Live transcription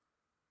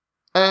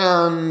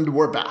And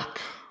we're back.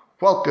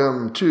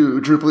 Welcome to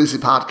DrupalEasy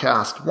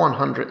Podcast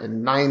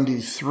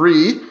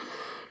 193.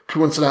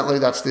 Coincidentally,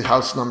 that's the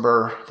house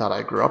number that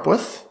I grew up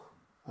with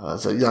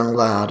as a young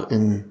lad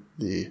in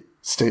the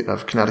state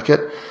of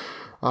Connecticut.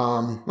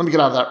 Let me get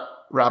out of that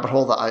rabbit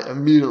hole that I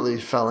immediately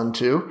fell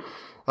into.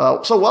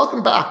 So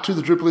welcome back to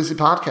the DrupalEasy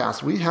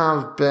Podcast. We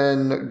have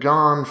been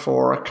gone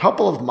for a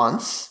couple of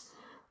months.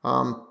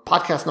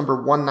 Podcast number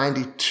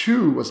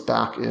 192 was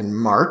back in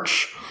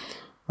March.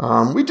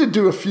 We did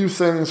do a few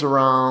things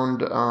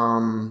around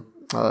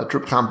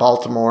DrupalCon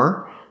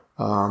Baltimore,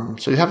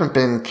 so you haven't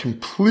been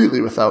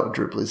completely without a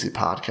DrupalEasy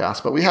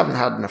podcast, but we haven't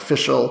had an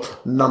official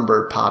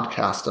numbered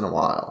podcast in a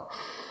while.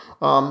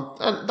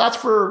 And that's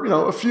for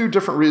a few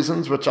different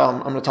reasons, which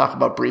I'm going to talk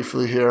about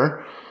briefly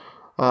here.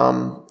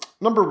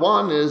 Number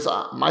one is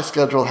my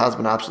schedule has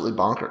been absolutely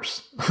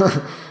bonkers.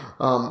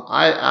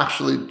 I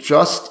actually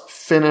just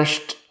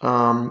finished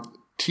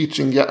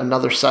teaching yet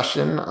another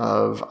session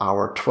of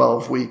our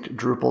 12-week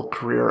Drupal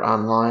Career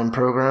Online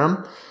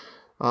program.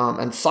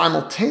 And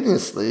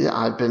simultaneously,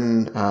 I've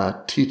been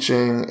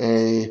teaching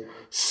a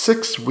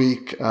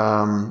 6-week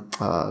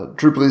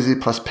DrupalEasy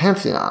plus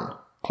Pantheon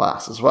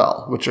class as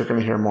well, which you're going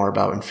to hear more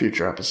about in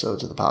future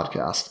episodes of the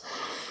podcast.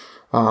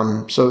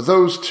 So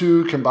those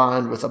two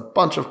combined with a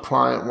bunch of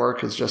client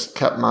work has just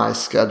kept my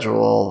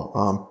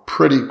schedule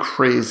pretty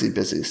crazy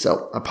busy.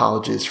 So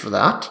apologies for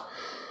that.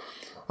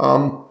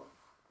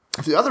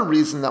 The other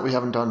reason that we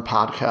haven't done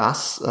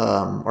podcasts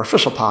or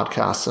official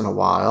podcasts in a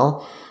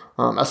while,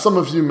 as some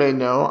of you may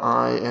know,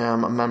 I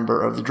am a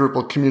member of the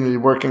Drupal Community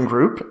Working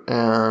Group,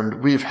 and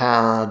we've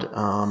had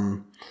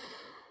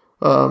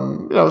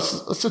a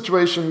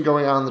situation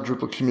going on in the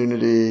Drupal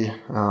community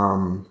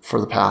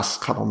for the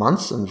past couple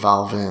months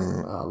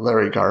involving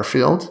Larry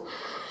Garfield.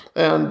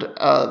 And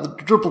the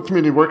Drupal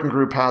Community Working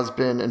Group has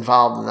been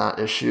involved in that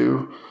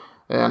issue,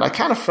 and I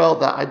kind of felt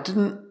that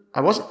I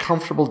wasn't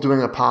comfortable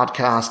doing a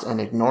podcast and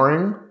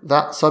ignoring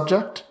that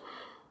subject.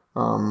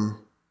 And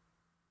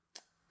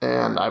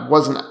I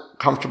wasn't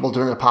comfortable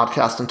doing a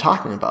podcast and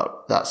talking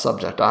about that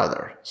subject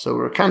either. So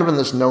we're kind of in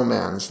this no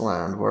man's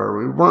land where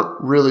we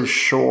weren't really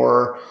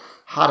sure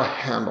how to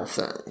handle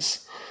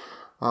things.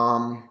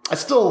 I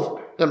still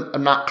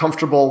am not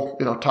comfortable,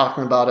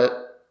 talking about it.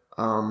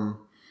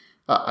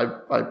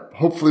 I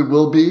hopefully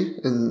will be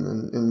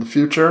in the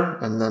future,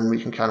 and then we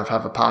can kind of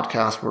have a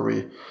podcast where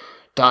we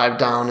dive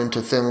down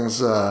into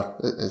things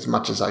as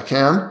much as I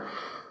can.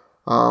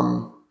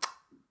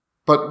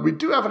 But we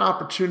do have an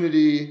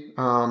opportunity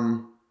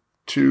to,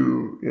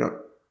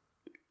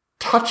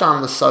 touch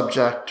on the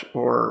subject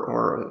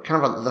or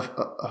kind of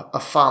a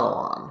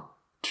follow-on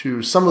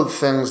to some of the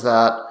things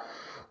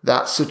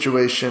that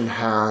situation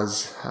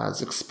has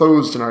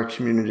exposed in our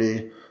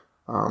community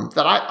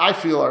that I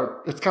feel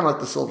it's kind of like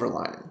the silver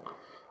lining.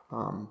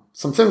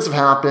 Some things have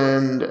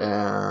happened,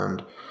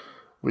 and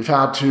we've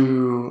had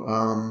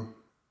to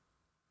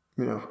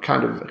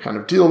kind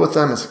of deal with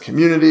them as a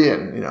community,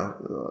 and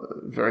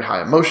very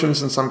high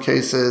emotions in some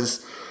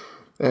cases,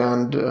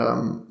 and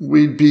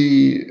we'd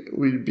be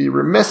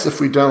remiss if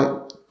we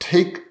don't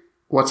take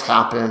what's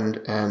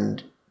happened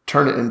and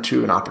turn it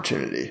into an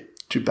opportunity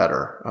to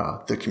better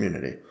the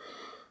community.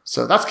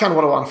 So that's kind of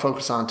what I want to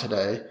focus on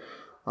today.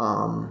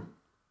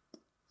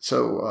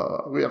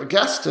 So we have a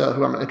guest who I'm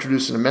going to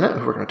introduce in a minute,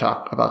 who we're going to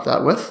talk about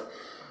that with.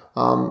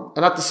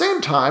 And at the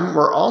same time,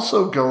 we're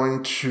also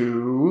going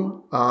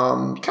to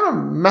kind of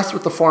mess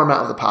with the format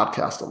of the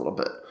podcast a little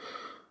bit.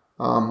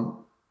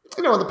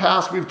 In the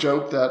past, we've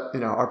joked that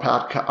our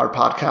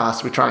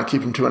podcasts, we try and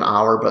keep them to an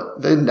hour,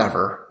 but they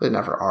never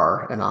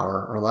are an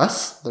hour or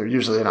less. They're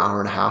usually an hour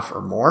and a half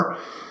or more.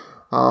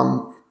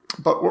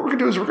 But what we're going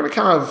to do is we're going to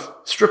kind of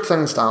strip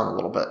things down a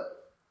little bit.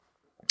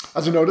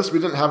 As you noticed, we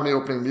didn't have any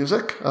opening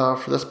music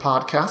for this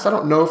podcast. I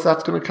don't know if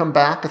that's going to come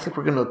back. I think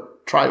we're going to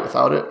try it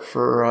without it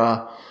for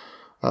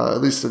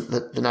at least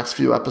the next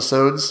few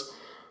episodes.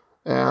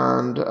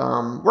 And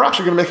we're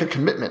actually going to make a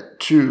commitment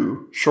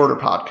to shorter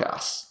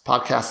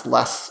podcasts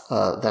less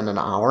than an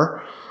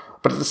hour.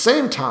 But at the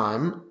same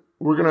time,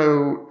 we're going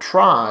to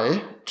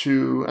try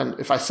to, and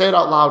if I say it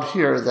out loud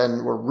here,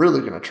 then we're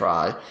really going to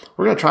try.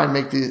 We're going to try and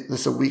make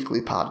this a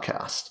weekly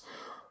podcast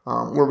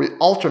where we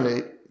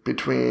alternate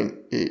between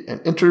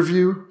an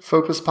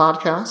interview-focused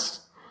podcast.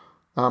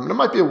 And it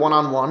might be a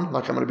one-on-one,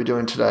 like I'm going to be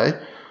doing today.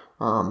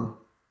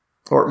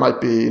 Or it might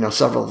be,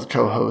 several of the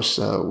co-hosts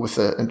with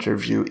the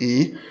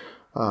interviewee.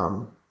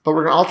 But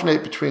we're going to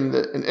alternate between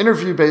an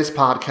interview-based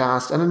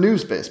podcast and a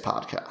news-based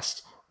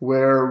podcast,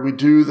 where we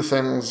do the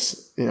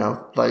things,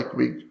 like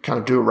we kind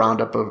of do a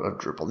roundup of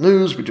Drupal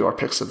news. We do our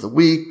picks of the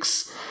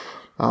weeks,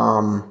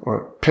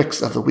 or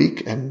picks of the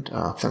week, and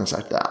things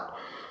like that.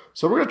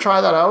 So we're going to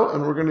try that out,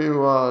 and we're going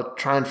to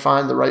try and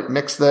find the right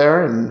mix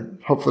there,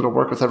 and hopefully it'll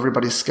work with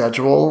everybody's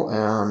schedule,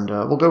 and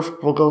we'll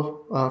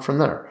go from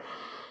there.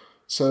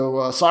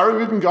 So sorry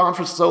we've been gone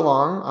for so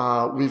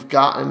long. We've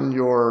gotten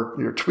your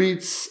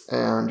tweets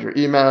and your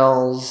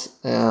emails,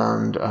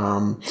 and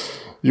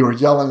you were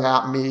yelling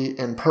at me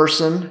in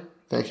person.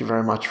 Thank you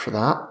very much for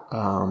that.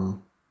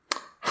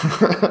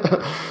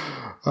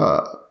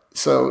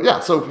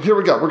 So here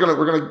we go. We're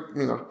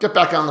gonna get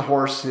back on the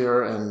horse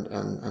here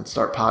and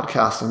start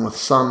podcasting with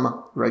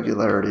some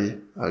regularity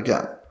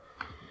again.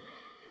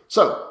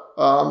 So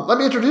let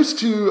me introduce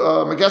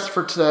to my guest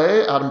for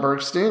today, Adam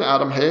Bergstein.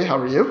 Adam, hey, how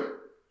are you?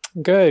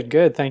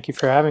 Good. Thank you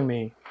for having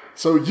me.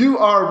 So you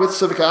are with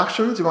Civic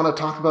Actions. You want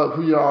to talk about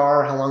who you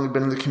are, how long you've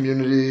been in the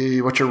community,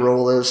 what your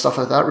role is, stuff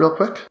like that real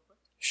quick?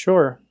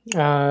 Sure.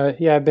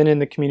 I've been in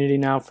the community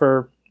now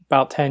for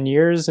about 10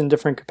 years in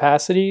different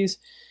capacities.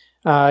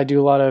 I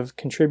do a lot of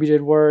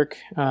contributed work.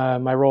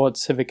 My role at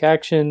Civic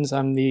Actions,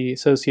 I'm the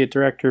Associate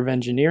Director of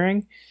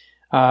Engineering.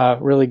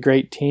 Really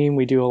great team.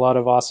 We do a lot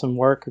of awesome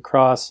work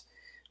across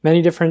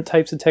many different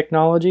types of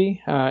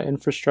technology,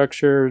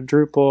 infrastructure,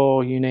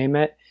 Drupal, you name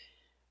it.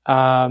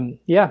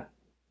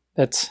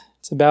 That's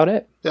about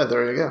it. Yeah,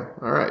 there you go.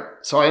 All right.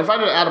 So I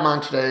invited Adam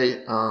on today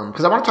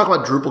because I want to talk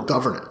about Drupal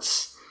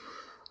governance.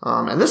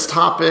 And this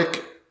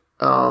topic,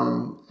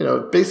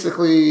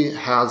 basically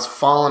has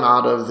fallen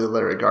out of the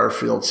Larry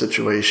Garfield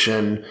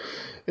situation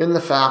in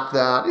the fact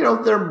that,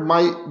 there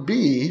might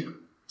be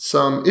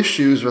some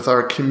issues with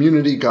our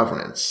community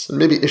governance. And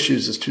maybe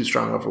issues is too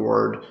strong of a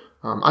word.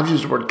 I've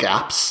used the word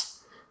gaps.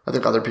 I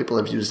think other people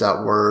have used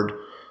that word.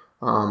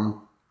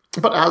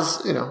 But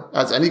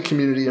as any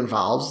community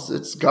evolves,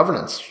 its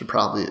governance should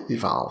probably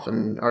evolve.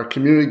 And our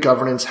community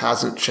governance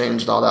hasn't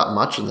changed all that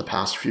much in the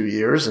past few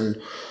years. And,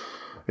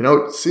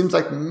 it seems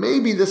like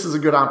maybe this is a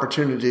good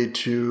opportunity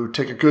to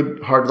take a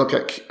good hard look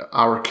at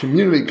our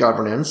community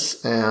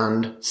governance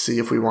and see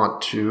if we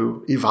want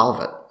to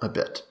evolve it a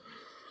bit.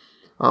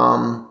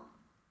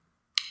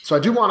 So I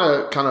do want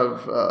to kind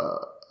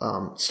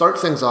of start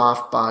things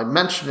off by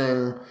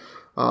mentioning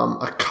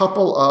a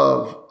couple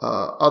of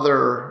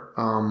other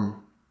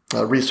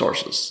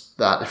resources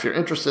that if you're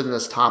interested in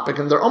this topic,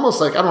 and they're almost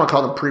like, I don't want to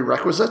call them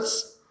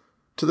prerequisites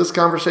to this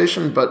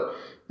conversation, but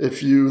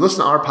if you listen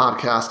to our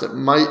podcast, it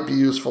might be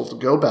useful to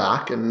go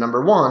back and,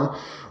 number one,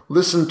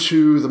 listen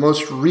to the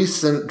most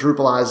recent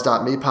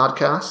DrupalEasy.me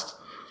podcast.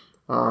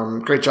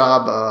 Great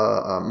job.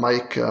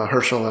 Mike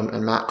Herschel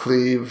and Matt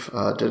Cleve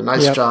did a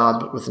nice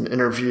job with an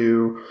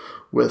interview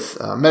with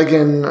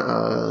Megan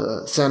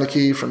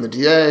Sanicki from the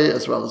DA,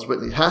 as well as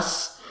Whitney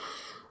Hess,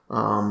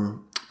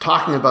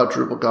 talking about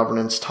Drupal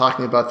governance,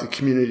 talking about the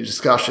community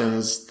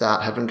discussions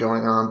that have been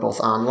going on both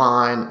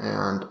online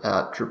and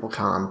at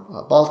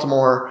DrupalCon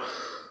Baltimore.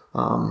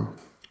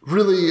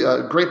 Really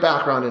great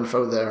background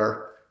info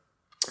there,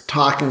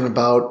 talking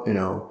about,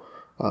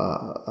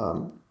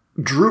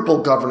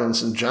 Drupal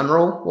governance in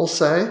general, we'll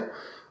say.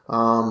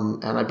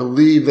 And I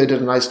believe they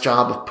did a nice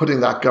job of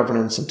putting that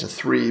governance into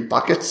three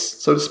buckets,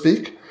 so to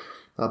speak.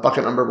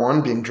 Bucket number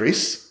one being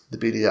Dries, the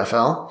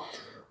BDFL.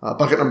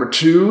 Bucket number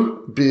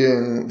two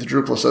being the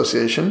Drupal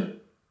Association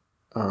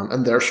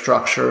and their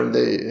structure.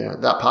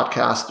 That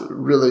podcast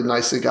really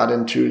nicely got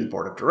into the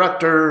board of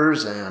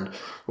directors and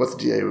what the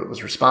DA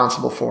was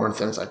responsible for and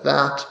things like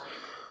that.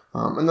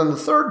 And then the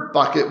third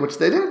bucket, which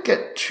they didn't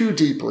get too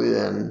deeply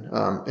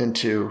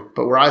into,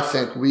 but where I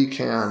think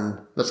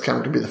that's kind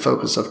of going to be the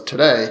focus of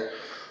today,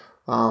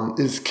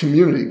 is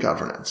community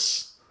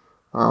governance.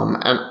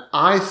 And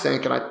I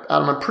think, Adam,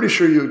 I'm pretty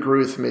sure you agree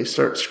with me,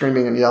 start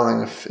screaming and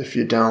yelling if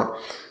you don't.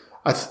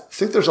 I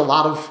think there's a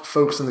lot of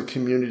folks in the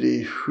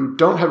community who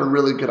don't have a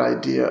really good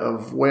idea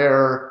of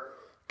where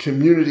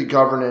community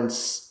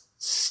governance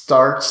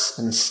starts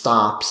and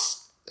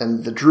stops,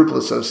 and the Drupal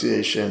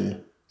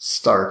Association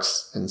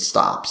starts and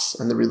stops,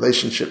 and the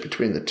relationship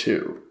between the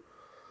two.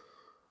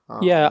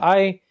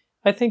 I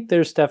think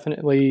there's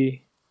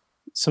definitely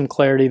some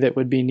clarity that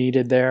would be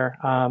needed there.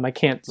 I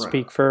can't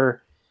speak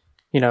for,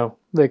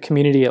 the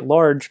community at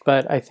large,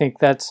 but I think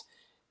that's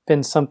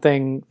been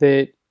something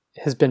that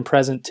has been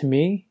present to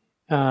me,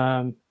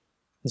 and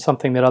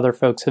something that other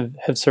folks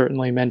have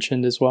certainly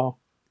mentioned as well.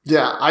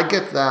 Yeah, I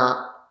get that.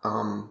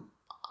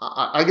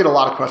 I get a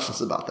lot of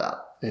questions about that,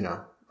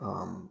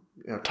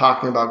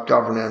 talking about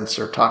governance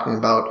or talking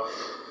about,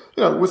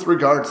 with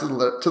regard to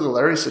the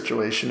Larry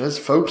situation, is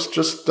folks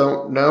just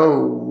don't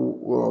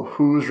know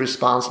who's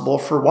responsible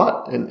for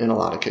what in a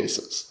lot of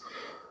cases.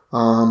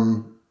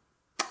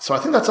 So I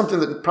think that's something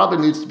that probably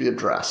needs to be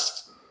addressed.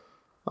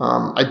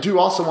 I do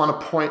also want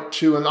to point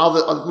to, and all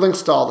the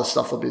links to all this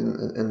stuff will be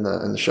in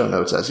the show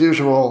notes as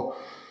usual.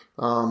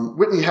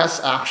 Whitney Hess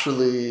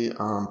actually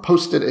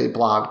posted a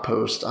blog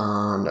post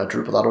on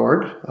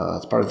Drupal.org.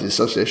 It's part of the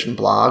association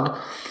blog,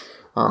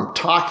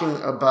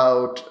 talking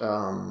about,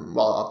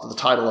 the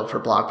title of her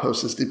blog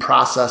post is The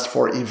Process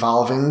for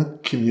Evolving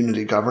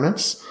Community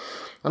Governance.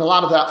 And a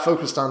lot of that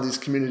focused on these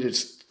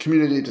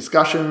community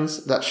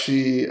discussions that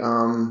she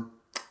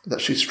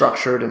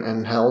structured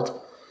and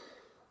held.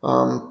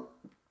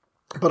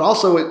 But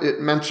also it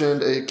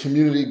mentioned a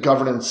community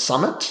governance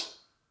summit,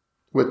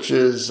 which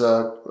is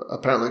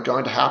apparently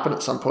going to happen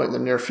at some point in the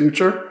near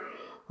future.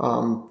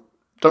 Don't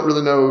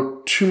really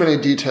know too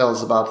many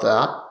details about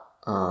that.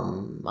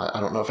 I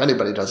don't know if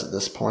anybody does at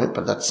this point,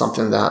 but that's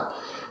something that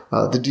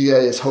the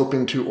DA is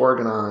hoping to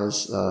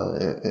organize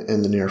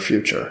in the near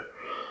future.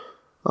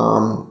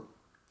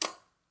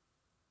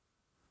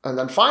 And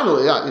then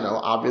finally,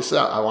 obviously,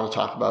 I want to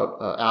talk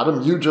about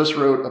Adam. You just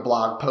wrote a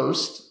blog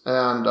post,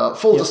 and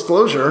full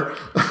disclosure.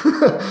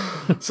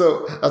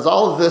 So as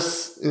all of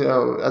this,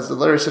 as the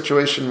Larry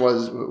situation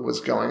was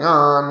going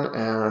on,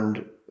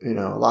 and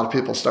a lot of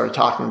people started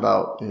talking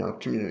about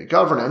community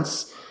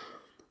governance.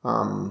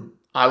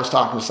 I was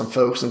talking to some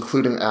folks,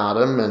 including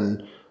Adam,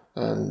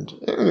 and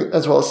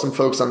as well as some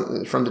folks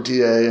from the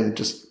DA and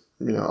just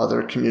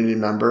other community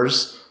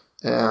members.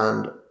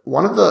 And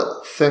one of the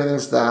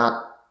things that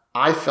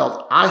I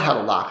felt I had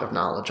a lack of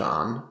knowledge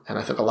on, and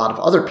I think a lot of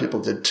other people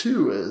did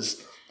too,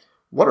 is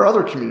what are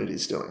other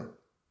communities doing?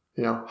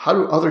 How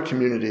do other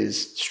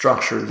communities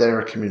structure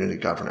their community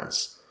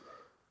governance?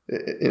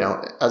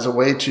 As a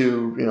way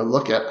to,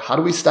 look at how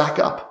do we stack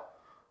up?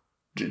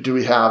 Do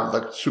we have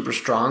like super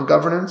strong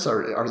governance?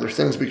 Or are there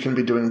things we can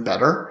be doing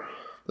better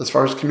as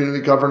far as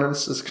community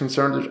governance is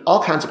concerned? There's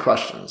all kinds of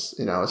questions,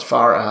 as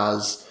far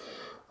as,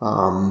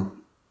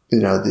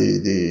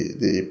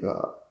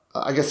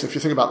 I guess if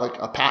you think about like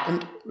a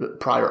patent,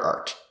 prior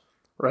art,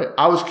 right?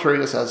 I was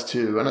curious as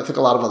to, and I think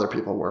a lot of other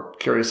people were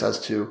curious as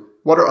to,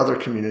 what are other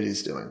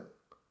communities doing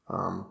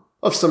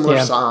of similar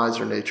size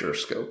or nature or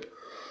scope?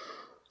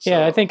 So,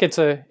 yeah, I think it's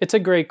a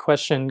great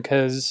question,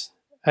 because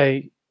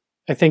I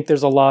think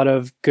there's a lot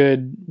of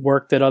good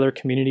work that other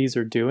communities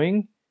are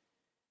doing.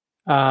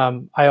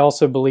 I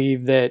also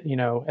believe that,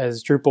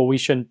 as Drupal, we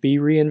shouldn't be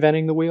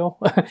reinventing the wheel.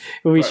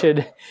 We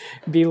should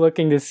be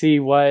looking to see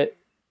what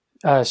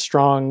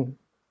strong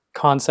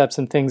concepts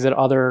and things that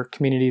other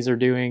communities are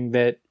doing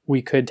that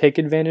we could take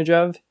advantage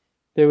of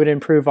that would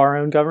improve our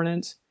own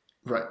governance.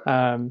 Right.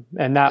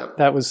 And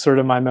that was sort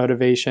of my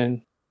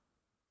motivation.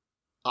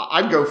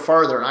 I'd go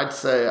farther, and I'd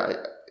say,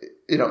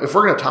 if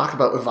we're going to talk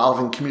about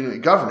evolving community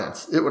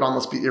governance, it would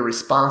almost be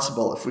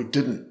irresponsible if we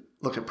didn't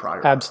look at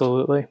prior.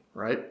 Absolutely.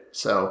 Right.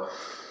 So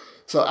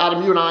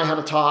Adam, you and I had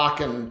a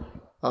talk, and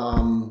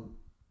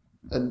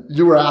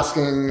you were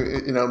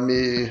asking,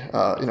 me,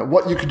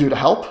 what you could do to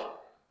help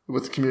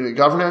with community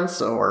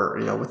governance, or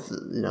with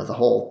the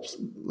whole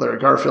Larry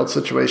Garfield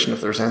situation,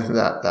 if there's anything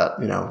that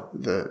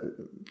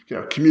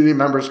the community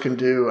members can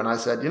do. And I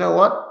said, you know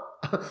what?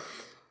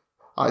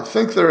 I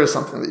think there is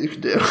something that you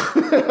can do.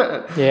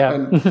 Yeah.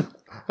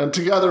 and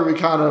together we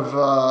kind of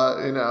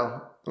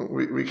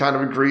we kind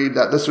of agreed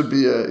that this would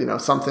be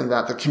something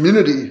that the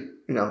community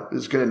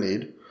is going to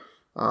need.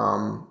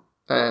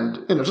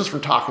 And just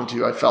from talking to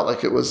you, I felt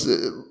like it was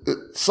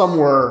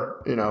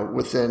somewhere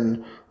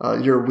within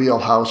your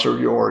wheelhouse, or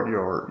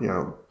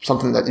your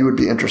something that you would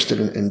be interested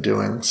in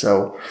doing.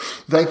 So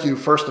thank you,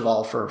 first of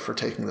all, for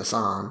taking this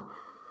on.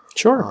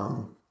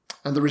 Sure.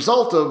 And the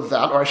result of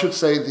that, or I should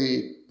say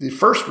the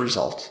first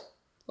result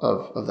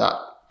of that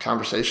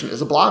conversation,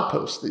 is a blog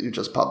post that you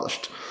just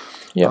published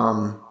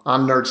on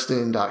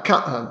nerdstein.net.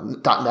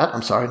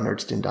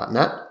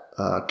 Nerdstein.net.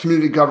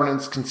 Community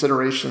governance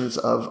considerations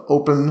of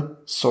open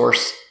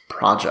source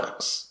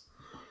projects.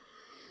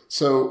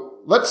 So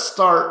let's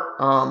start.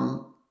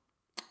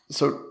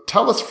 So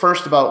tell us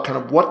first about kind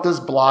of what this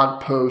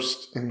blog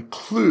post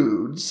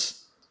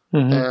includes.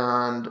 Mm-hmm.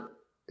 And,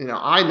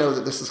 I know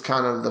that this is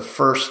kind of the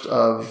first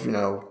of,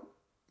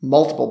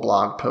 multiple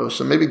blog posts.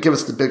 So maybe give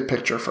us the big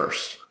picture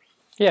first.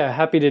 Yeah,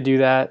 happy to do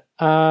that.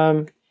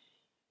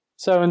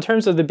 So in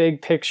terms of the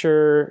big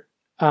picture,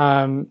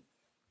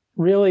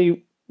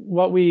 really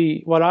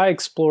what I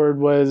explored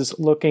was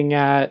looking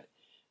at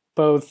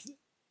both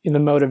in the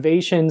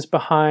motivations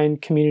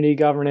behind community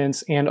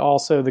governance and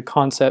also the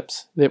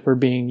concepts that were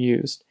being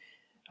used.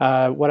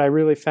 What I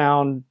really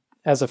found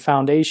as a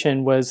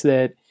foundation was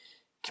that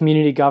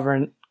community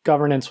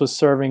governance was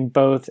serving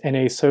both in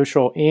a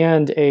social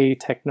and a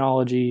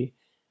technology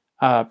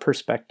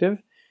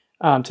perspective,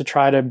 to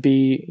try to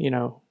be,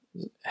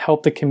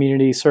 help the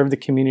community, serve the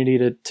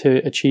community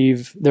to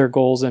achieve their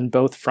goals in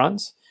both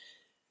fronts.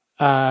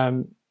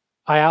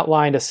 I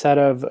outlined a set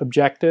of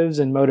objectives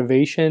and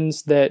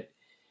motivations that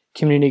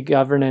community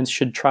governance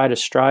should try to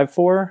strive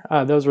for.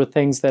 Those were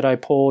things that I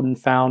pulled and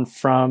found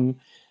from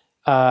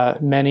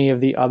many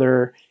of the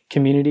other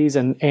communities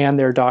and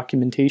their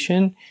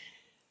documentation,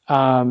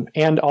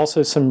 and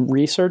also some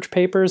research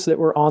papers that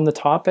were on the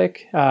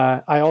topic.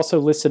 I also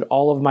listed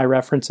all of my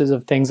references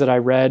of things that I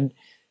read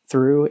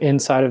through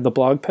inside of the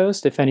blog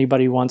post, if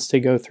anybody wants to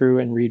go through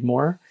and read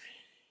more.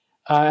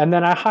 And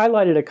then I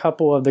highlighted a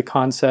couple of the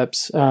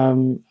concepts.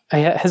 I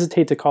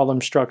hesitate to call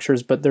them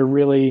structures, but they're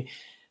really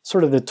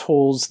sort of the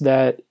tools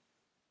that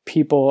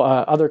people,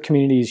 other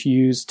communities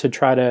use to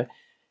try to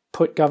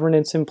put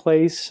governance in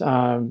place.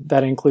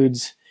 That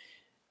includes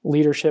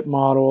leadership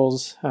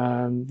models,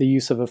 the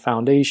use of a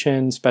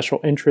foundation, special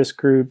interest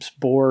groups,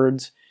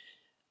 boards,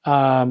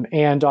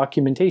 and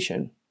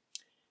documentation.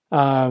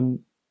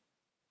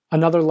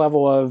 Another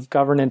level of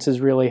governance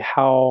is really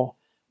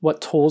what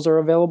tools are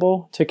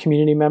available to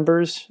community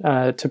members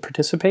to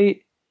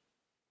participate.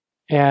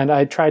 And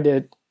I tried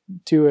to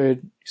do a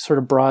sort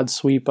of broad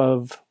sweep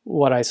of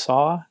what I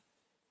saw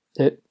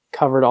that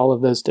covered all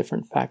of those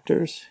different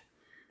factors.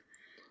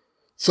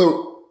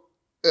 So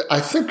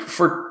I think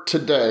for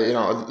today,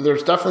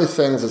 there's definitely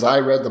things, as I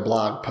read the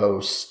blog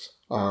post,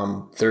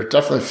 there are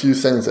definitely a few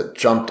things that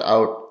jumped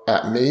out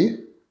at me.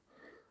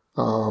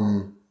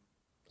 And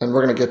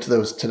we're going to get to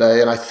those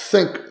today. And I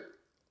think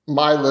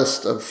my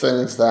list of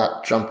things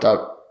that jumped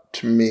out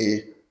to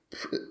me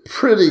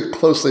pretty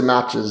closely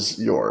matches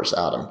yours,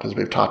 Adam, because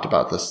we've talked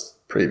about this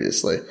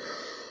previously.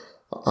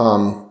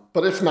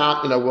 But if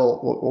not,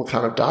 we'll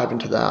kind of dive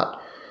into that.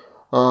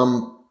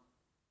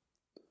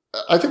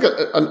 I think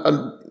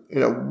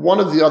one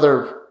of the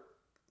other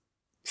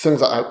things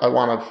that I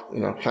want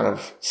to kind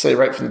of say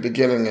right from the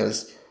beginning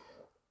is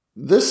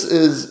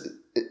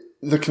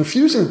the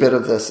confusing bit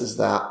of this is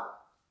that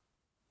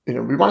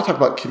we want to talk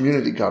about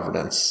community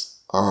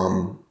governance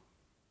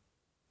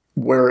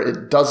where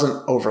it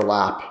doesn't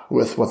overlap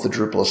with what the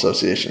Drupal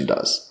Association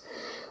does.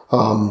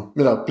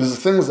 Because the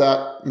things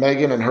that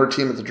Megan and her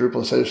team at the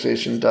Drupal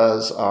Association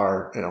does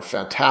are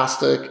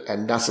fantastic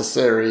and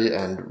necessary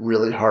and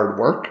really hard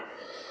work.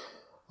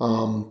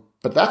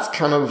 But that's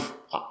kind of,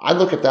 I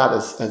look at that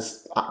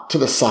as to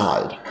the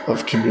side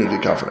of community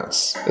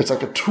governance. It's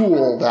like a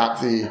tool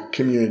that the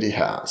community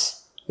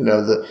has.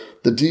 The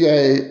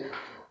DA,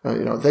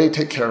 they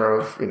take care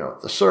of,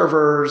 the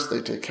servers,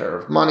 they take care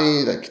of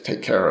money, they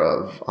take care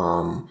of,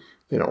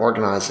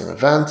 organizing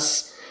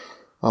events.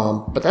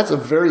 But that's a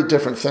very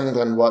different thing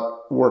than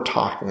what we're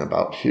talking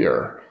about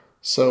here.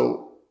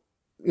 So,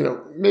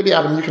 maybe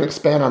Adam, you can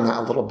expand on that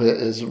a little bit,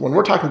 is when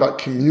we're talking about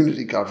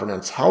community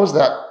governance, how is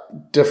that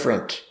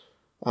different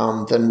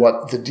than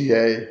what the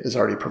DA is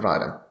already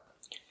providing?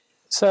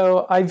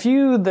 So I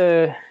view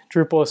the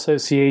Drupal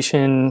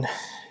Association,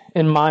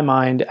 in my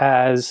mind,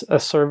 as a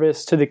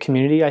service to the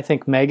community. I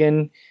think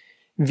Megan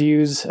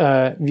views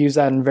that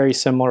in a very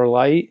similar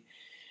light.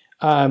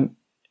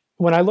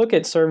 When I look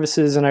at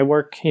services, and I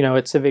work,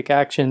 at Civic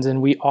Actions,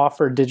 and we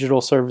offer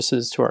digital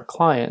services to our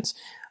clients,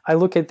 I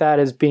look at that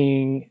as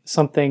being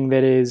something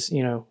that is,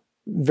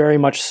 very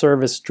much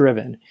service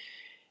driven.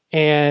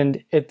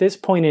 And at this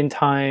point in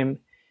time,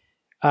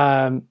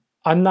 I'm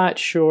not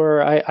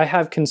sure. I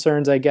have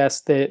concerns, I guess,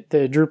 that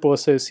the Drupal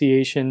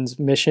Association's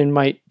mission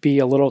might be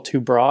a little too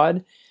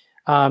broad,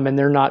 and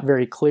they're not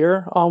very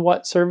clear on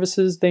what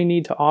services they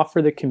need to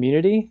offer the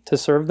community to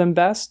serve them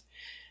best.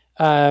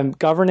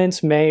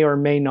 Governance may or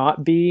may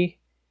not be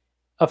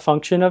a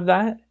function of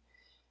that.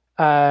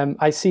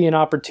 I see an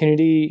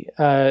opportunity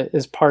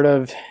as part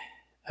of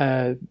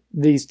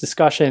these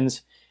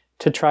discussions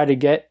to try to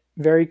get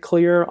very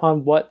clear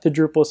on what the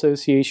Drupal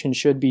Association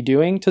should be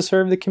doing to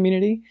serve the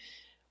community.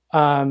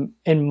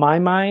 In my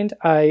mind,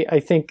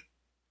 I think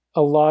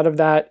a lot of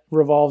that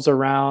revolves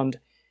around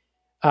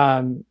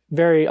a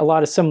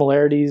lot of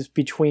similarities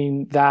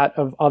between that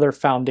of other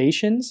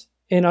foundations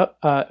in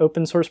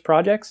open source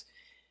projects.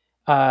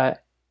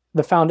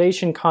 The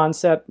foundation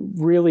concept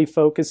really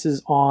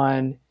focuses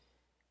on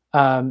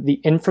the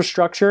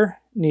infrastructure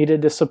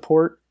needed to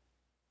support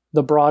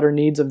the broader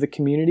needs of the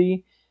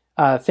community,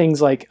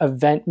 things like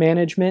event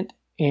management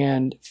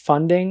and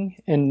funding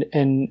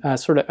and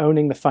sort of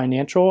owning the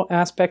financial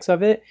aspects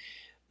of it,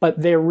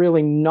 but they're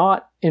really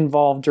not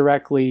involved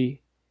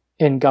directly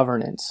in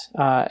governance.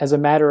 As a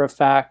matter of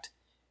fact,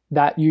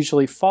 that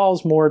usually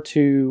falls more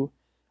to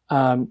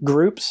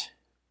groups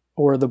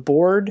or the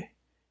board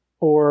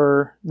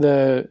or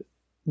the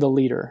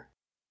leader.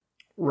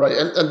 Right,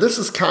 and this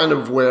is kind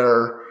of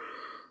where,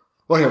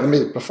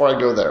 before I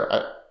go there,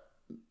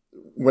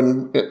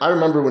 I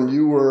remember when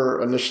you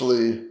were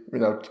initially,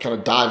 kind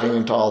of diving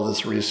into all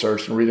this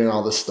research and reading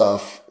all this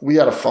stuff, we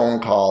had a phone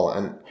call,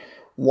 and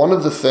one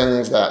of the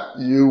things that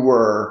you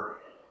were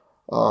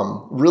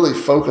really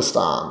focused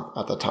on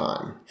at the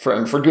time,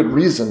 and for good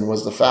reason,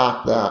 was the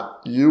fact that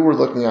you were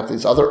looking at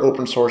these other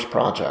open source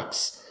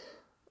projects,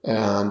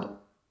 and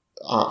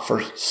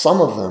for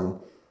some of them,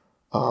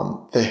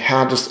 they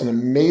had just an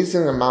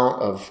amazing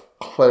amount of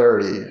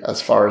clarity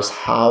as far as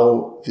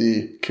how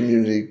the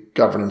community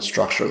governance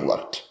structure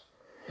looked.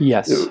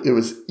 Yes. It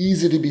was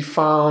easy to be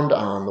found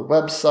on the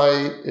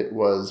website. It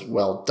was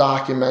well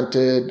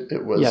documented.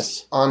 It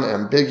was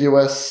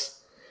unambiguous.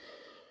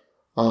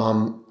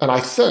 And I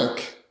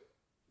think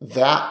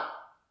that,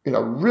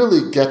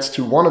 really gets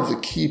to one of the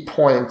key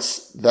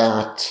points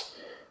that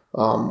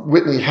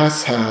Whitney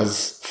Hess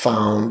has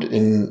found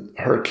in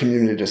her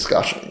community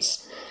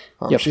discussions.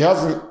 She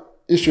hasn't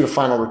issued a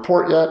final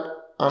report yet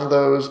on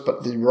those,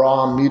 but the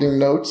raw meeting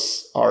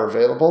notes are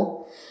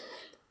available.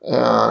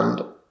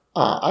 And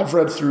I've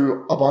read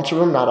through a bunch of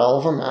them, not all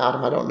of them.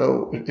 Adam, I don't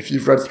know if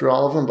you've read through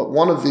all of them, but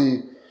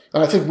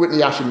and I think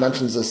Whitney actually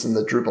mentions this in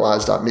the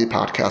DrupalEasy.me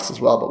podcast as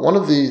well, but one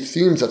of the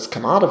themes that's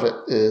come out of it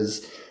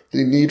is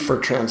the need for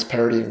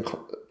transparency.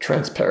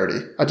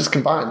 I just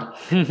combined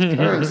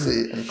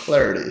transparency and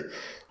clarity.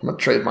 I'm going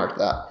to trademark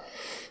that.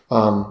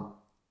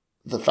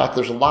 The fact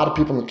there's a lot of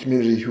people in the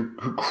community who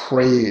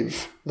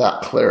crave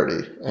that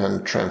clarity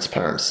and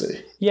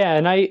transparency. Yeah,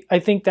 and I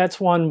think that's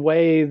one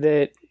way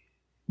that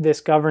this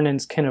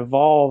governance can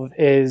evolve,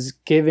 is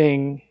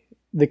giving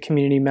the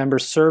community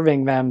members,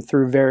 serving them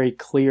through very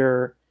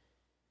clear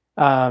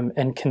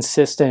and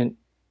consistent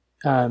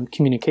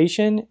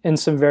communication and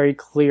some very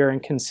clear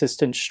and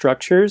consistent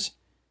structures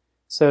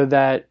so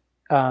that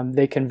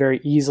they can very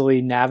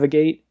easily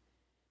navigate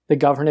the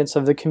governance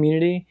of the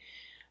community.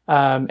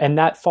 And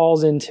that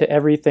falls into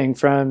everything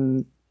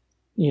from,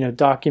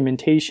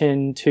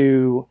 documentation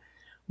to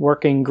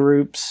working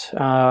groups.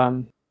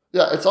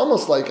 Yeah, it's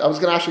almost like I was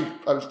going to actually,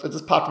 it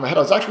just popped in my head.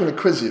 I was actually going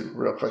to quiz you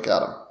real quick,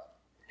 Adam.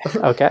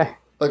 Okay.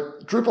 Like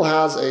Drupal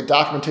has a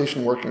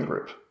documentation working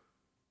group.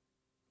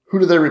 Who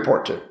do they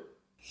report to?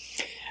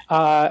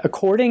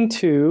 According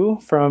to,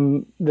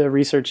 from the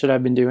research that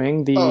I've been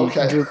doing, the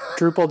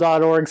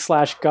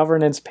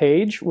Drupal.org/governance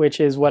page, which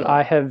is what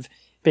I have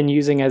been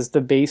using as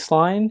the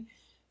baseline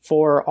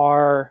for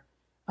our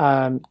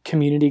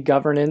community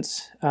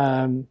governance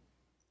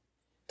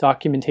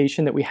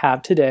documentation that we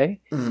have today,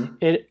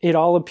 it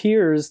all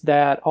appears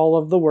that all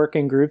of the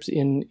working groups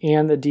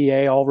and the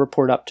DA all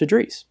report up to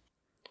Dries.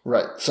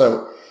 Right.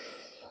 So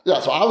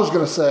I was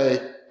going to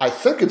say, I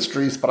think it's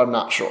Dries, but I'm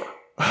not sure.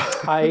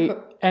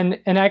 And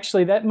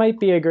actually that might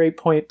be a great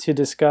point to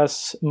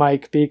discuss,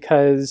 Mike,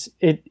 because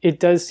it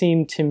does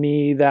seem to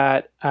me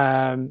that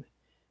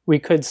we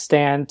could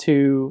stand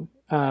to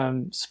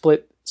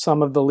split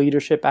some of the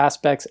leadership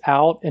aspects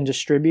out and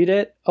distribute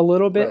it a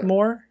little bit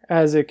more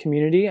as a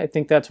community. I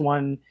think that's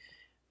one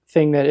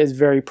thing that is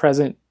very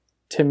present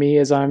to me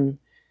as I'm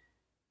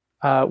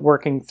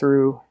working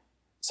through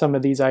some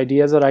of these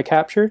ideas that I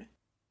captured.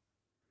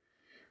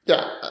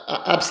 Yeah,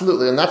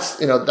 absolutely. And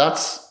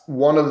that's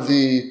one of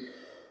the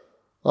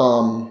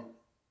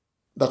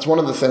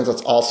things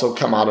that's also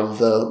come out of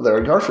the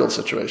Larry Garfield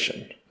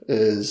situation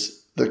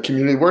is the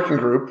community working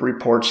group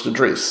reports to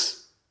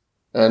Dries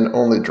and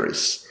only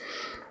Dries.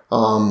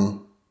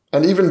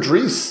 And even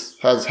Dries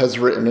has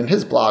written in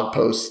his blog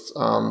posts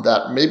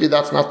that maybe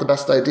that's not the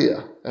best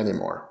idea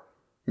anymore.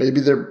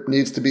 Maybe there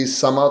needs to be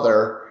some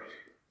other,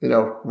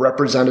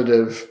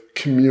 representative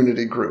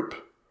community group.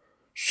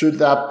 Should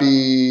that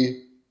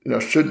be,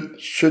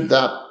 should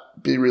that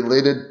be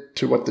related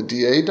to what the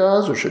DA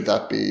does, or should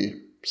that be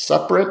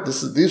separate?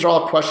 These are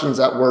all questions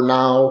that we're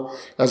now,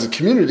 as a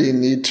community,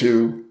 need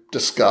to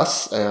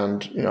discuss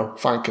and,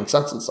 find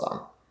consensus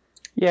on.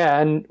 Yeah,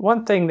 and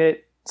one thing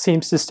that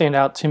seems to stand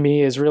out to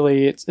me is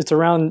really it's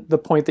around the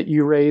point that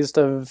you raised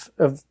of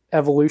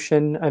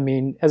evolution. I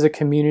mean, as a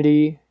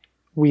community,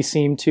 we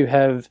seem to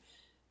have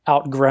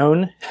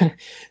outgrown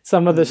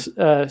some of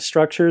the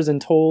structures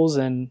and tools,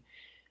 and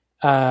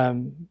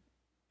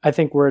I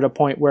think we're at a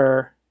point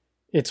where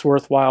it's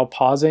worthwhile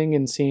pausing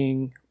and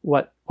seeing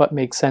what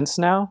makes sense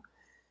now.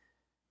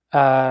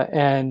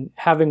 And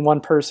having one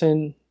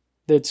person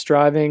that's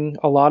driving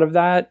a lot of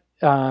that,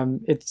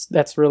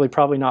 that's really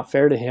probably not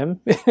fair to him.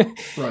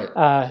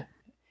 Right.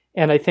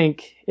 And I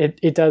think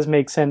it does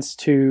make sense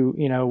to,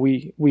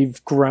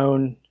 we've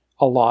grown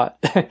a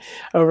lot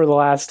over the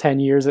last 10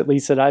 years, at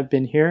least that I've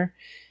been here.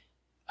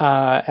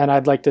 And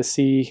I'd like to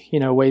see,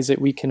 ways that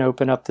we can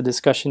open up the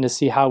discussion to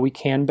see how we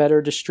can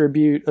better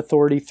distribute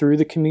authority through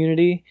the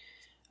community.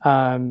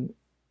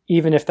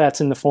 Even if that's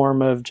in the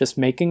form of just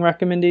making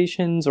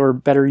recommendations or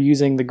better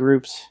using the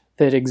groups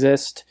that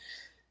exist.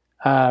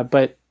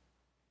 But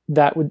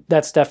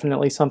that's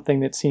definitely something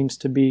that seems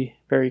to be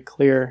very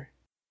clear.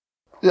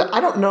 Yeah,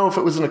 I don't know if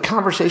it was in a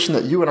conversation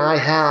that you and I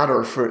had,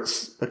 or if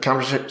it's a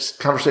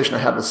conversation I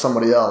had with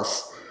somebody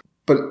else,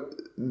 but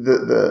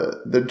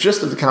the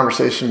gist of the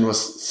conversation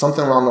was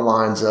something along the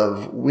lines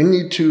of, we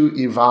need to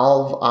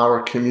evolve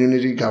our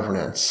community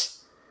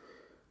governance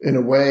in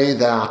a way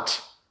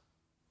that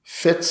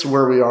fits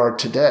where we are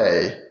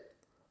today,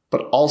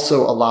 but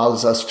also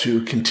allows us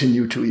to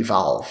continue to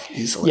evolve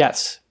easily.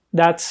 Yes.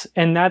 That's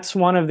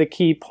one of the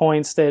key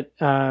points that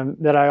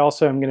I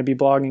also am going to be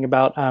blogging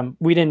about.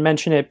 We didn't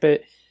mention it,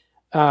 but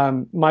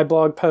my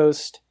blog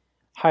post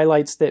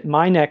highlights that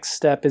my next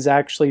step is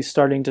actually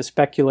starting to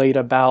speculate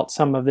about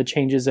some of the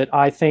changes that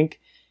I think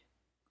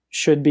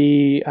should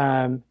be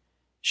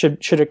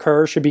should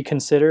occur, should be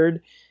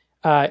considered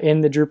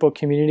in the Drupal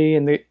community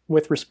and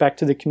with respect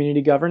to the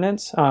community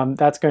governance.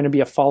 That's going to be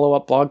a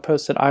follow-up blog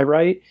post that I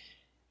write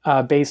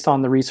based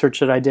on the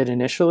research that I did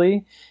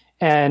initially.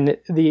 And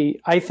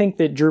I think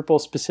that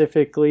Drupal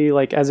specifically,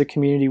 like as a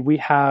community, we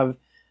have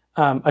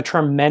a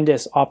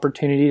tremendous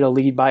opportunity to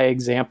lead by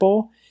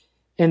example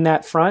in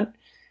that front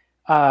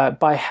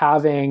by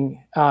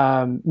having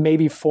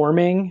maybe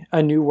forming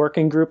a new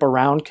working group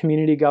around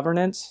community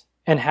governance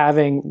and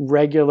having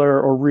regular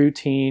or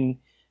routine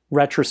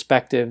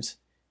retrospectives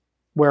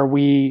where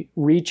we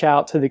reach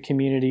out to the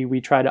community,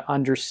 we try to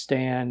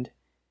understand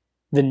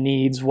the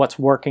needs, what's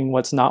working,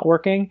 what's not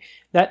working.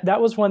 That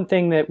was one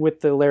thing that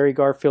with the Larry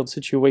Garfield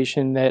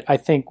situation that I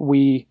think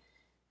we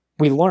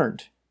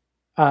learned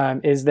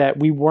is that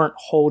we weren't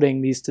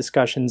holding these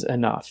discussions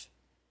enough.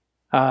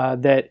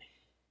 That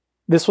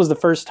this was the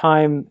first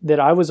time that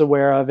I was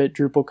aware of at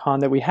DrupalCon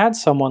that we had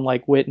someone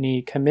like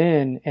Whitney come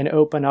in and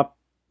open up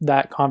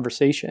that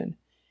conversation.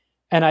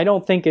 And I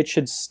don't think it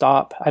should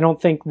stop. I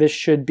don't think this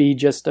should be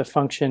just a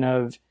function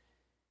of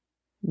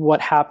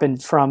what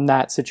happened from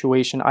that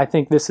situation. I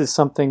think this is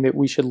something that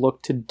we should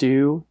look to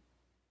do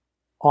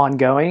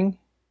ongoing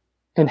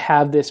and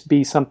have this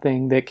be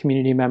something that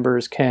community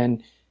members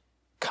can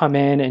come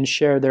in and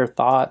share their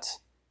thoughts,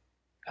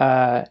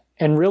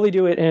 and really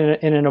do it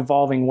in an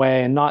evolving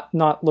way, and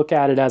not look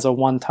at it as a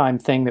one-time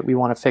thing that we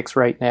want to fix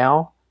right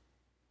now,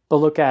 but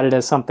look at it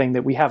as something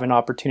that we have an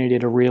opportunity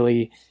to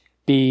really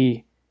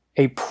be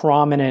a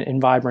prominent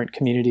and vibrant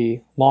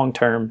community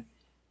long-term,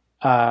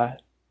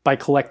 by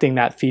collecting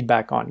that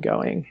feedback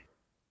ongoing.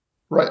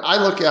 Right.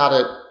 I look at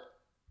it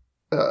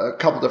a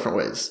couple different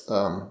ways.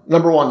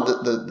 Number one,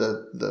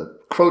 the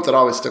quote that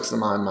always sticks in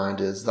my mind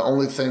is the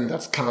only thing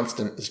that's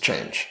constant is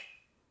change.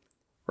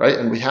 Right.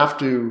 And we have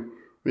to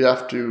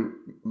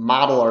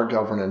model our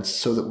governance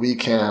so that we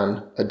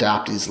can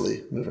adapt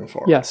easily moving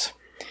forward. Yes.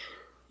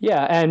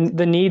 Yeah. And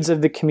the needs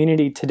of the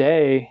community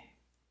today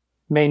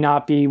may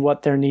not be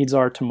what their needs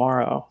are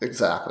tomorrow.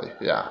 Exactly.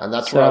 Yeah. And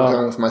that's where I was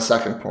going with my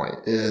second point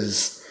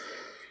is,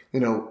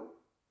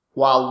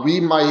 while we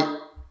might,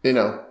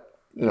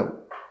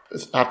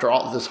 after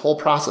all this whole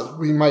process,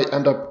 we might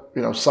end up,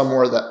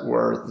 somewhere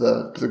where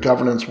the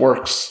governance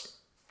works,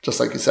 just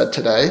like you said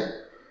today.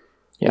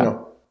 Yeah.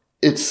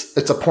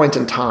 It's a point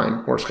in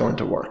time where it's going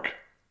to work.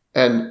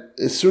 And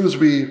as soon as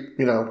we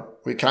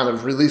kind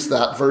of release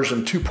that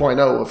version 2.0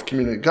 of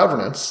community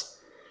governance,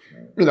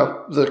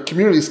 the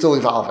community is still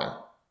evolving.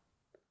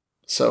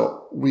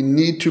 So we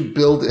need to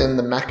build in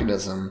the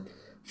mechanism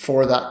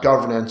for that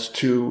governance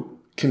to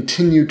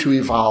continue to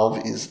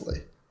evolve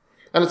easily.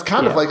 And it's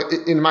kind of like,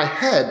 in my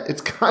head,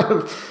 it's kind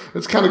of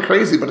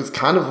crazy, but it's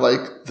kind of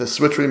like the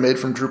switch we made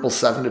from Drupal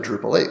 7 to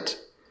Drupal 8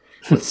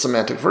 with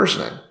semantic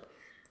versioning.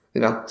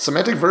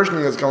 Semantic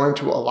versioning is going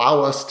to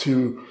allow us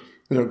to,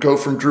 go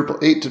from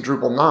Drupal 8 to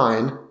Drupal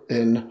 9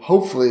 in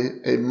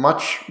hopefully a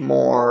much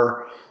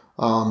more,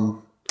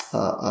 or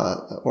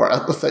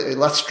let's say a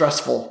less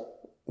stressful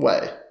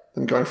way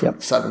than going from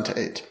 7 to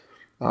 8.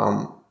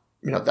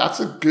 That's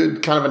a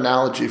good kind of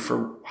analogy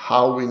for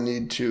how we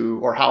need to,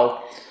 or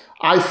how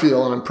I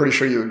feel, and I'm pretty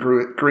sure you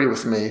agree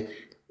with me,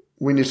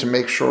 we need to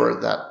make sure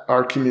that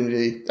our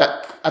community,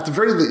 at the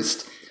very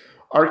least,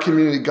 our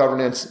community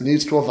governance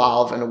needs to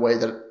evolve in a way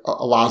that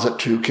allows it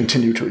to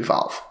continue to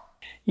evolve.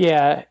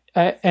 Yeah,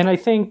 and I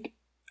think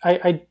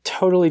I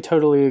totally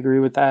agree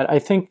with that. I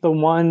think the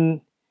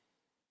one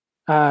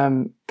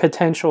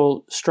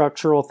potential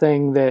structural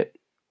thing that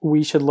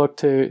we should look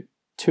to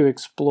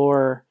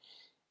explore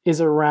is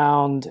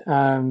around,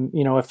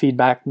 a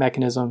feedback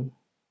mechanism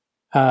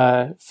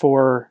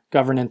for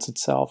governance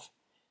itself.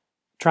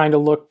 Trying to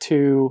look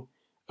to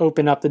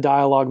open up the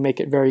dialogue, make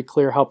it very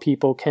clear how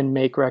people can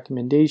make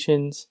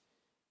recommendations,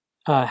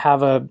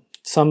 have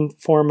some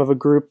form of a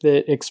group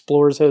that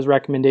explores those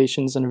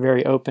recommendations in a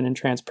very open and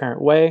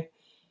transparent way,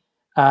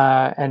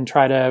 and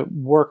try to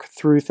work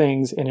through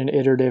things in an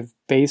iterative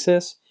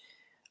basis.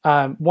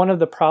 One of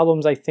the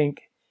problems I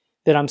think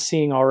that I'm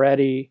seeing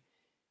already,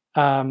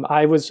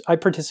 I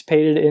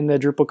participated in the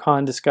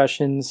DrupalCon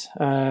discussions,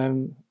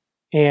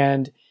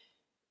 and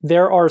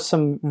there are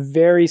some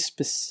very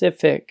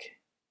specific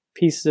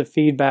pieces of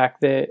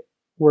feedback that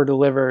were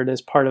delivered as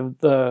part of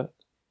the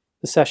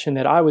session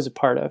that I was a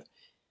part of.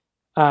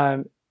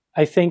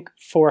 I think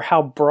for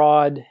how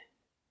broad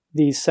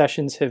these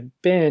sessions have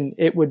been,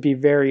 it would be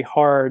very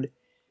hard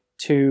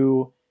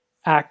to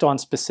act on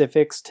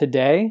specifics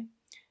today,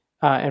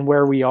 and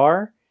where we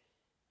are.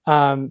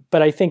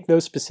 But I think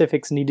those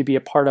specifics need to be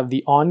a part of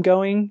the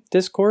ongoing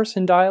discourse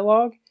and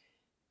dialogue,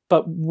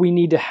 but we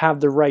need to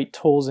have the right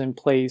tools in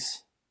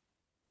place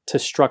to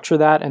structure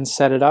that and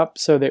set it up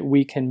so that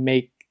we can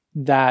make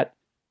that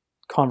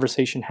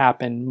conversation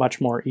happen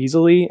much more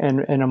easily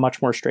and in a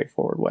much more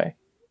straightforward way.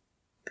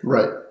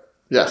 Right.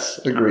 Yes.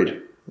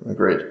 Agreed.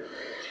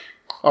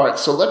 All right.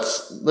 So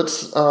let's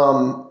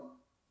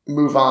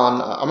move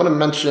on. I'm going to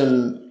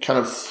mention kind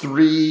of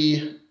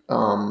three,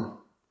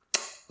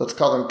 let's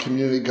call them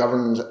community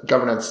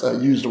governance.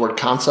 Used the word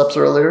concepts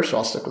earlier, so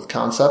I'll stick with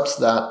concepts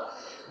that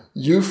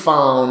you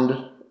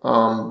found,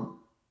 while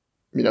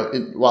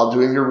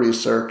doing your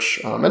research,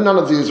 and none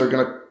of these are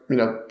going to,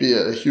 be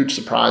a huge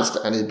surprise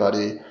to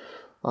anybody.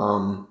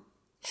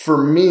 For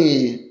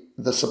me,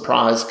 the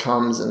surprise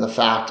comes in the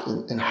fact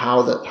in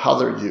how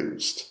they're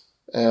used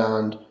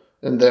and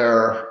in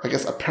their, I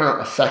guess,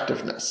 apparent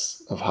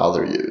effectiveness of how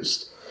they're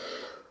used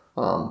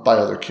by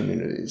other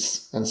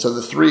communities. And so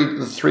the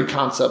three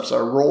concepts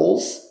are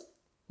roles,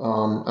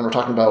 and we're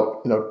talking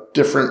about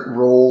different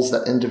roles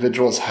that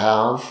individuals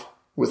have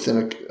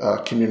within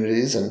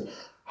communities and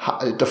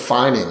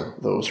defining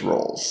those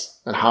roles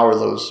and how are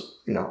those,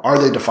 are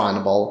they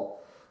definable,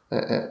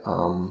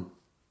 and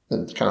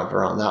kind of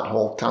around that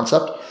whole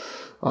concept.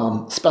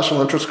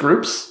 Special interest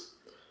groups,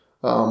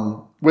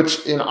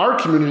 which in our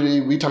community,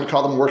 we tend to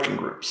call them working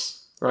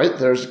groups, right?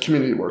 There's a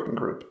community working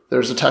group.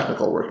 There's a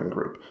technical working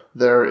group.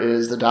 There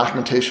is the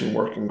documentation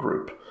working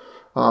group.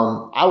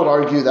 I would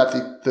argue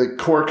that the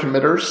core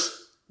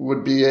committers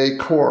would be a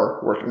core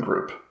working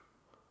group.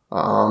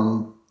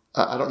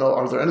 I don't know.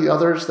 Are there any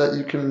others that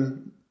you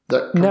can?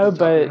 No,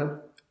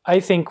 but I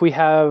think we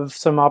have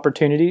some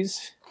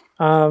opportunities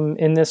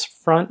in this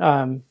front.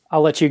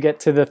 I'll let you get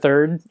to the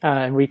third,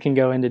 and we can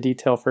go into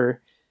detail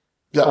for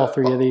all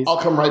three of these. I'll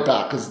come right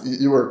back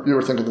because you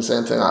were thinking the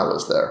same thing I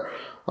was there.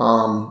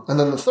 And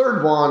then the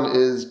third one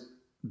is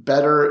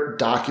better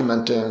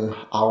documenting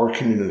our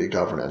community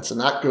governance. And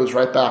that goes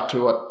right back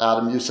to what,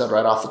 Adam, you said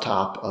right off the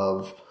top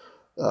of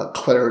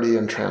clarity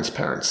and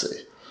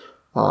transparency.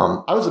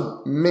 I was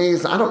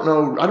amazed. I don't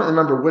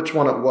remember which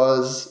one it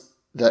was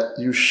that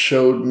you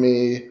showed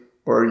me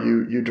or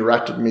you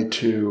directed me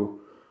to.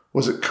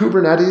 Was it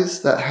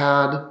Kubernetes that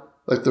had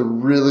like the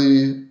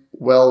really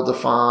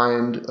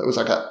well-defined, it was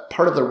like a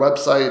part of their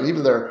website, and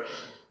even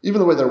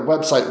the way their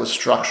website was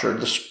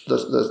structured,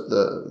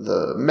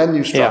 the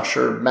menu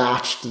structure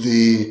matched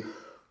the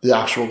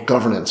actual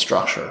governance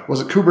structure.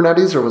 Was it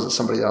Kubernetes or was it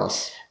somebody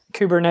else?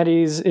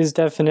 Kubernetes is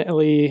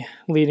definitely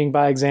leading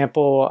by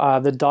example.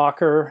 The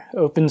Docker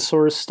open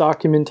source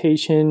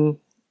documentation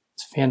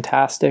is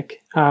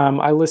fantastic.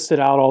 I listed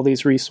out all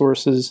these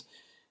resources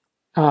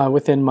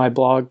within my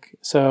blog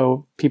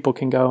so people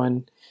can go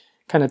and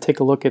kind of take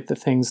a look at the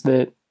things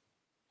that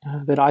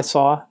I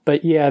saw.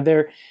 But yeah,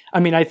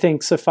 I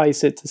think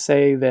suffice it to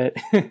say that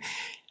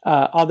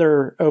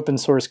other open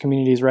source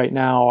communities right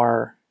now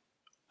are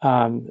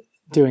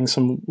doing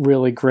some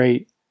really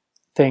great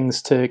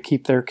things to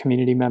keep their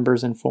community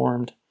members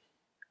informed.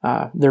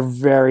 They're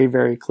very,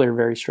 very clear,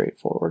 very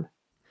straightforward.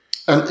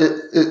 And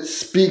it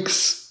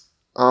speaks,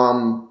 to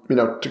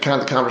kind of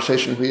the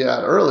conversation we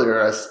had earlier,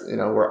 as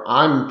where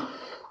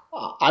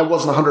I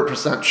wasn't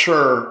 100%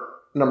 sure,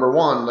 number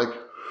one, like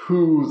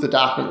who the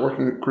document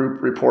working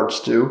group reports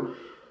to,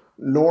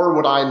 nor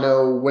would I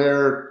know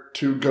where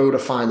to go to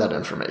find that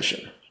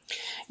information.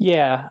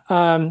 Yeah.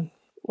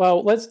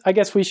 Well, I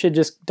guess we should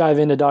just dive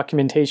into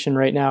documentation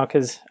right now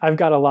because I've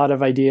got a lot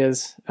of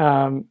ideas.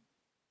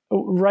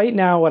 Right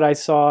now, what I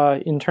saw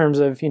in terms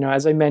of,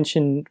 as I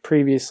mentioned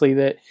previously,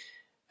 that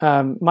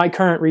my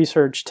current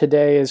research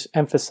today is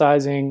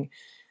emphasizing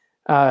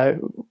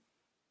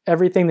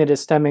everything that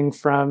is stemming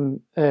from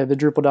the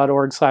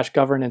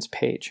Drupal.org/governance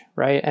page,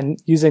 right? And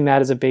using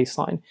that as a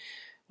baseline.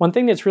 One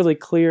thing that's really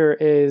clear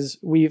is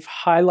we've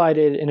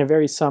highlighted in a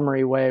very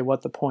summary way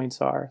what the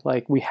points are.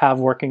 Like we have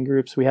working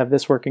groups, we have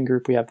this working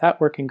group, we have that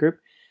working group,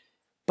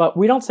 but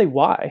we don't say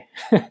why.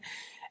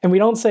 And we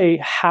don't say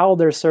how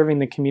they're serving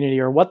the community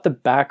or what the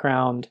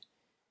background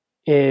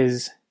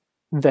is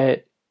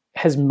that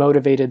has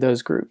motivated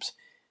those groups.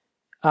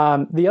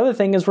 The other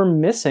thing is we're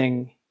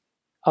missing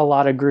a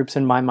lot of groups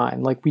in my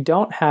mind. Like we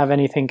don't have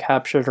anything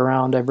captured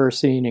around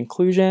diversity and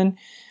inclusion.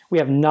 We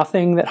have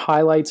nothing that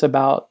highlights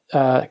about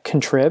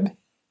contrib.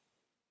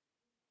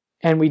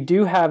 And we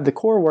do have the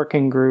core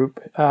working group.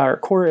 Our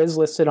core is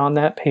listed on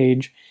that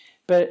page.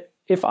 But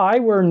if I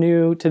were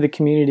new to the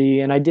community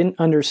and I didn't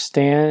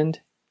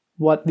understand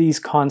what these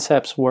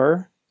concepts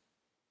were,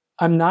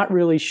 I'm not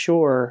really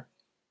sure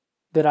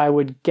that I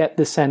would get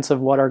the sense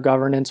of what our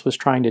governance was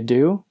trying to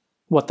do,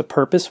 what the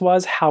purpose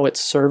was, how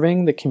it's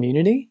serving the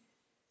community.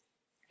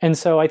 And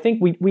so I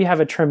think we have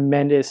a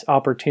tremendous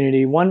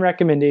opportunity. One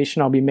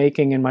recommendation I'll be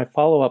making in my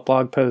follow-up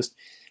blog post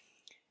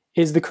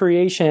is the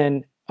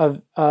creation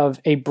of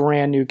a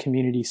brand new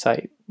community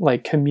site,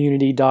 like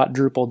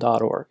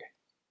community.drupal.org.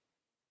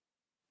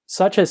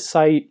 Such a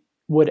site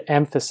would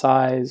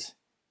emphasize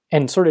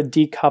and sort of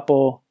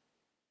decouple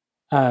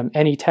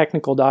any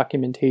technical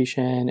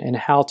documentation and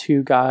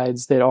how-to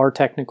guides that are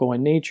technical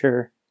in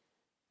nature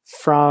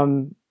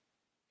from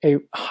a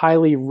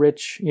highly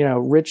rich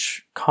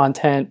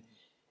content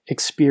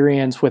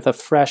experience with a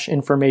fresh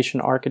information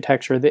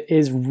architecture that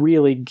is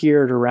really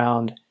geared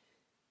around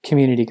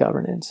community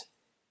governance.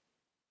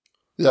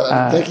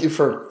 Yeah, and thank you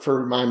for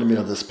reminding me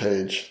of this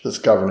page, this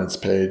governance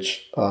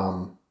page.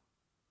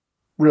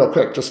 Real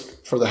quick,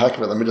 just for the heck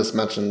of it, let me just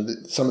mention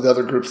some of the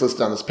other groups listed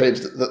on this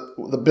page.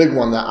 The big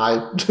one that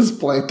I just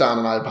blanked on,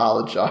 and I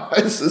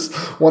apologize, is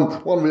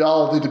one we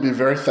all need to be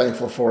very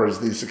thankful for is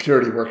the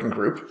security working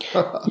group.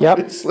 Yep,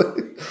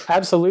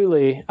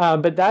 absolutely.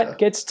 But that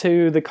gets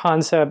to the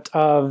concept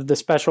of the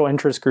special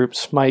interest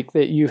groups, Mike,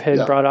 that you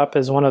had brought up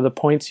as one of the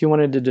points you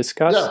wanted to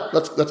discuss. Yeah,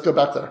 let's go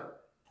back there.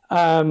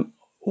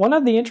 One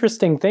of the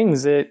interesting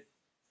things that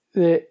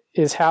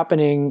is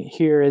happening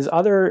here is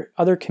other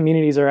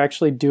communities are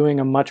actually doing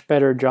a much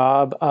better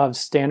job of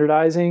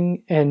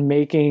standardizing and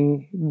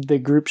making the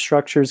group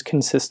structures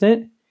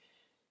consistent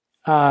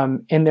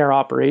in their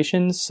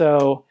operations.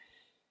 So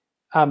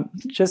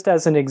just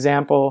as an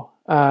example,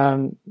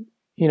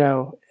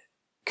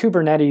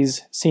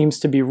 Kubernetes seems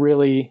to be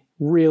really,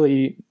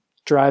 really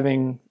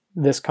driving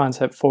this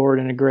concept forward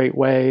in a great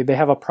way. They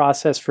have a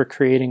process for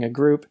creating a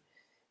group.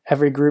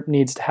 Every group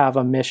needs to have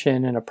a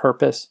mission and a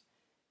purpose.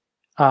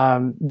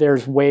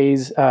 There's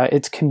ways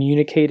it's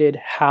communicated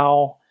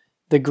how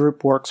the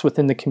group works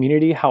within the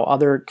community, how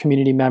other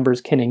community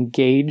members can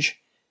engage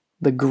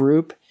the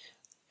group.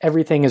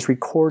 Everything is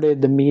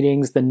recorded, the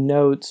meetings, the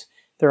notes,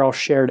 they're all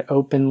shared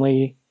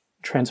openly,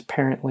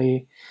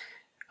 transparently.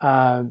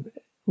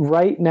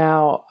 Right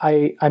now,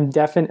 I'm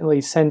definitely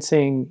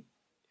sensing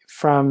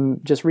from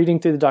just reading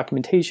through the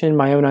documentation,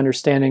 my own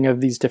understanding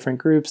of these different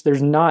groups,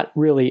 there's not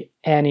really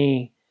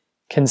any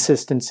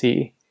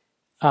consistency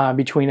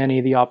between any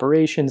of the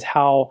operations,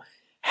 how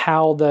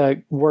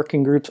the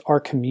working groups are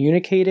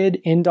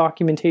communicated in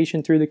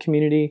documentation through the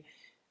community,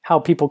 how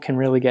people can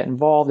really get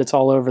involved. It's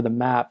all over the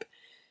map.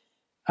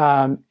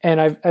 And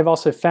I've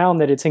also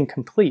found that it's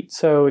incomplete.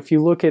 So if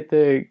you look at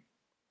the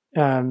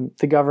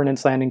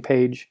governance landing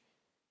page,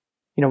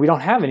 we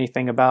don't have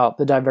anything about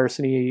the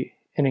diversity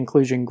and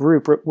inclusion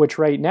group, which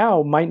right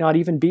now might not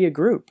even be a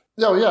group.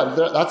 Oh yeah,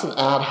 that's an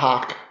ad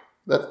hoc.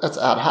 That's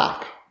ad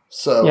hoc.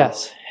 So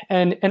yes,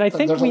 and I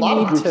think there's we a lot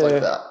need of groups to.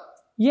 Like that.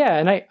 Yeah,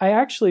 and I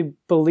actually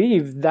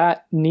believe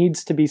that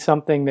needs to be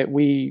something that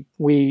we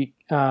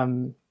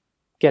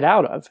get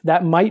out of.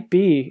 That might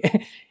be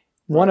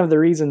one of the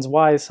reasons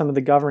why some of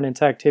the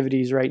governance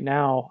activities right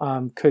now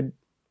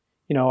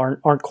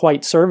aren't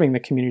quite serving the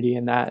community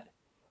in that.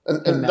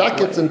 And that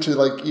gets into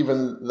like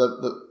even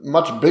the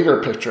much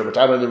bigger picture, which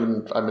I don't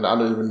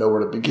even know where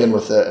to begin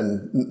with it,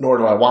 and nor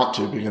do I want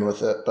to begin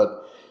with it.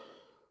 But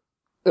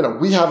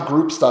we have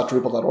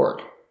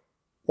groups.drupal.org.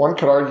 One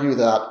could argue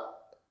that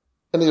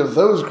any of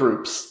those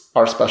groups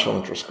are special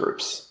interest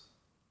groups.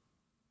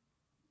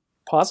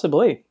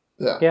 Possibly.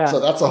 Yeah. So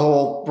that's a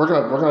whole. We're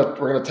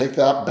gonna take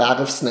that bag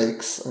of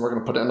snakes and we're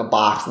gonna put it in a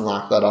box and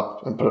lock that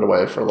up and put it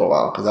away for a little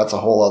while, because that's a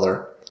whole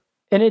other.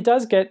 And it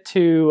does get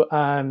to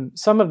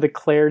some of the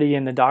clarity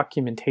in the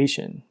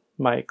documentation,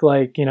 Mike.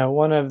 Like,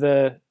 one of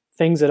the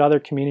things that other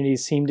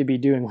communities seem to be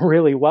doing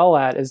really well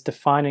at is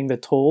defining the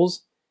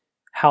tools,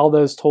 how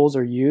those tools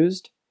are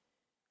used,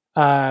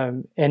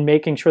 and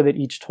making sure that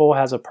each tool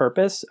has a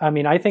purpose. I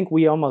mean, I think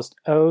we almost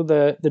owe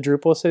the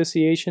Drupal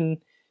Association,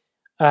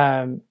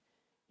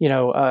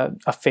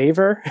 a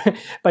favor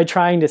by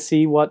trying to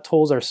see what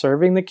tools are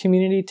serving the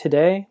community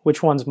today,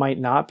 which ones might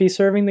not be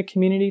serving the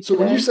community today. So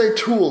when you say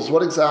tools,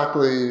 what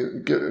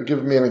exactly,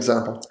 give me an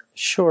example.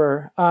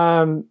 Sure.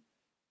 A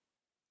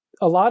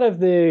lot of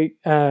the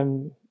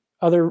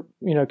other,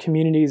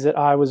 communities that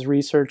I was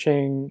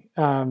researching,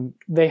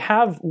 they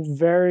have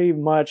very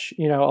much,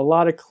 a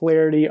lot of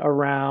clarity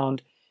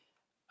around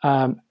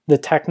the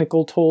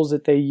technical tools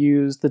that they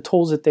use, the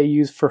tools that they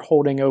use for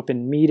holding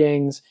open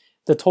meetings,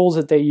 the tools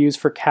that they use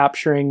for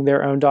capturing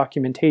their own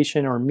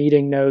documentation or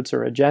meeting notes or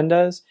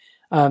agendas,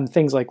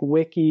 things like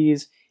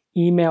wikis,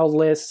 email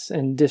lists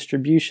and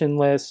distribution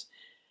lists,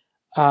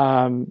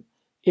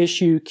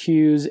 issue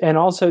queues, and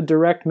also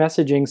direct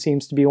messaging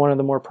seems to be one of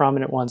the more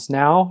prominent ones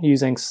now,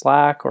 using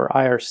Slack or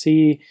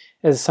IRC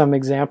as some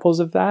examples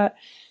of that.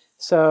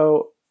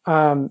 So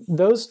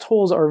those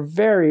tools are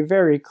very,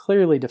 very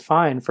clearly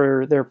defined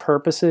for their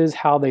purposes,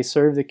 how they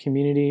serve the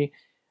community,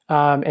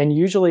 and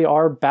usually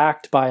are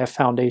backed by a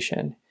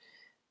foundation,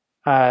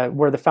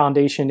 where the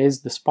foundation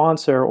is the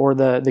sponsor or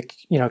the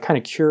kind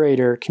of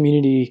curator,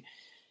 community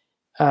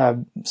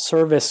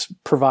service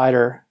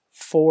provider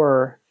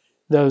for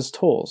those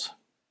tools.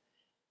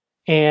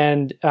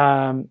 And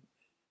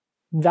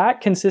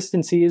that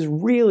consistency is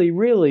really,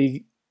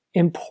 really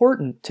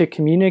important to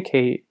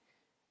communicate,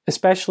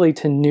 especially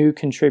to new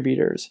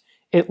contributors.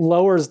 It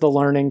lowers the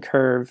learning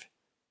curve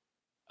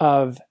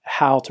of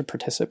how to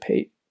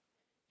participate.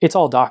 It's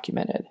all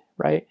documented,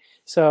 right?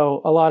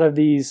 So a lot of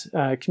these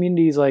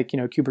communities like,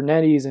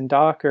 Kubernetes and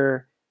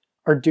Docker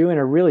are doing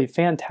a really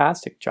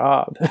fantastic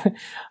job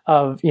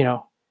of,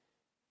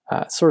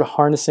 sort of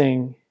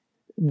harnessing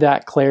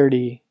that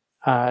clarity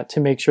to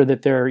make sure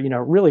that they're,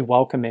 really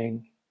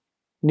welcoming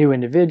new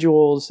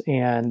individuals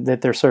and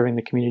that they're serving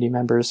the community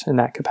members in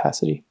that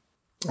capacity.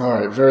 All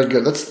right, very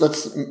good.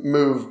 Let's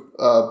move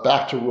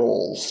back to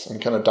roles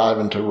and kind of dive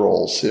into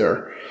roles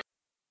here.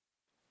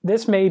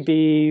 This may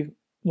be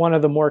one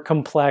of the more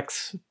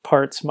complex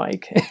parts,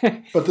 Mike.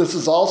 But this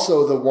is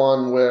also the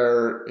one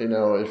where,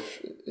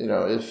 if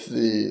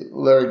the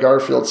Larry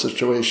Garfield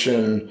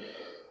situation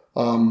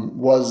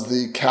was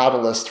the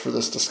catalyst for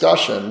this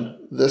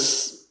discussion,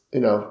 this,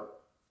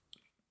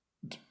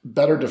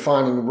 better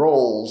defining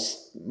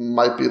roles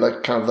might be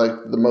like kind of like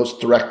the most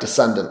direct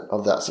descendant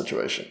of that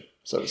situation,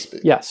 so to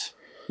speak. Yes.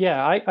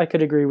 Yeah, I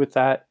could agree with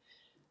that.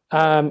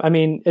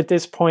 At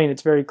this point,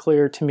 it's very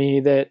clear to me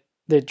that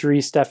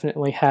Dries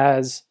definitely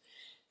has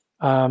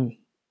a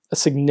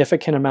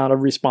significant amount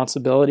of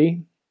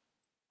responsibility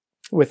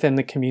within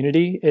the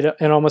community.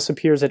 It almost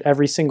appears that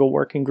every single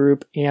working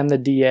group and the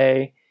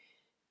DA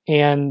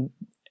and,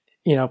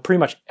 pretty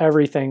much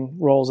everything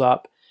rolls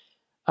up.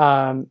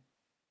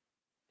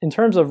 In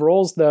terms of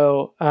roles,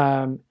 though,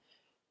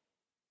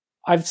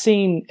 I've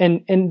seen,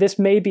 and this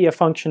may be a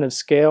function of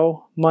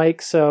scale,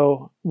 Mike.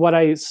 So what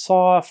I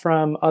saw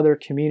from other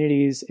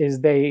communities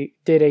is they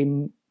did a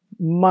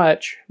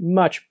much,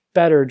 much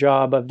better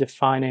job of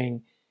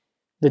defining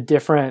the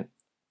different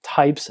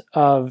types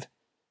of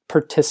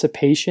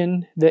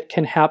participation that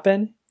can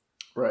happen.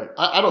 Right.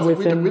 I don't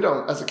think we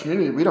don't, as a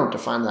community, we don't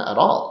define that at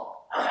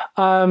all.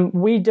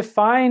 We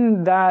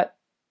define that.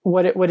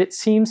 What it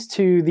seems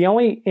to, the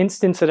only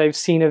instance that I've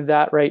seen of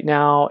that right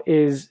now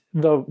is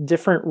the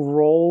different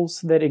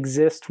roles that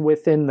exist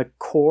within the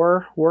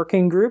core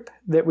working group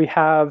that we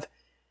have,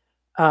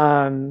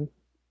 some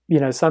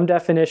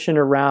definition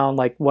around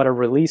like what a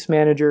release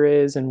manager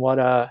is and what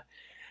a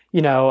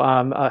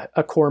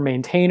a core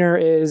maintainer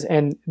is.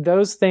 And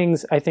those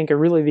things, I think, are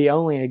really the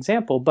only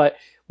example. But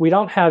we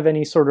don't have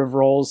any sort of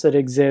roles that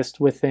exist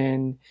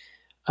within,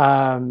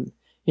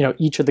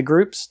 each of the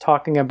groups,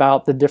 talking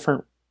about the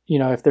different,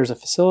 if there's a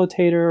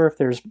facilitator, if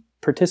there's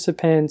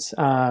participants,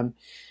 and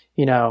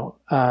the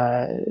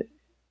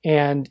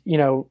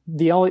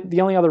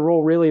only other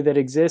role really that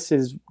exists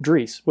is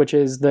Dries, which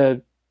is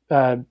the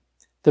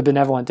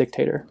benevolent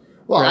dictator.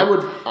 Well, right?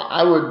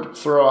 I would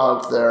throw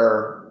out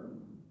there,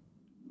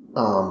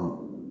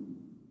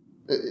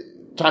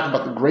 talk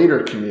about the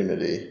greater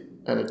community,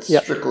 and it's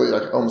strictly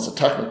like almost a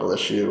technical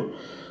issue,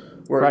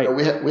 where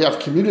right. we have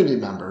community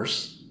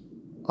members,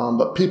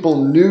 but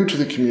people new to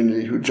the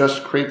community who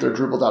just create their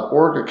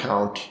Drupal.org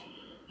account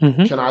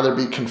can either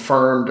be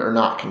confirmed or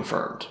not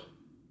confirmed.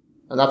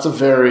 And that's a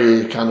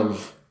very kind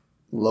of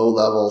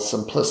low-level,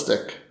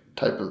 simplistic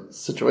type of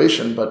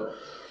situation. But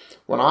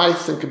when I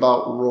think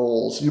about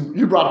roles,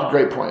 you brought up a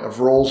great point of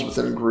roles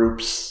within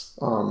groups.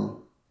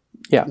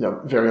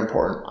 Very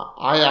important.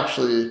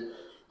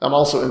 I'm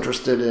also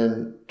interested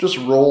in just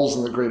roles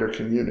in the greater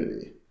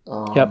community.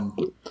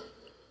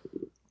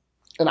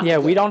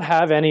 We don't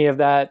have any of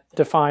that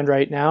defined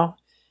right now.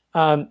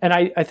 And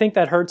I think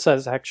that hurts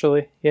us,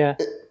 actually. Yeah.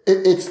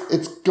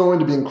 It's going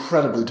to be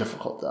incredibly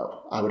difficult,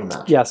 though, I would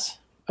imagine. Yes,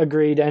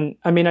 agreed. And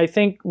I mean, I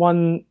think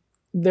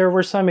there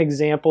were some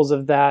examples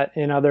of that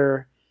in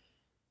other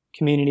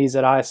communities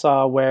that I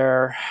saw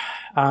where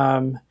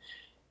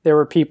there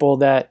were people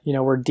that,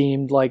 were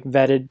deemed like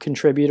vetted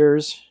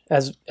contributors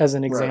as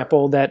an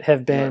example that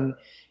have been,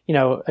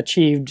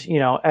 achieved,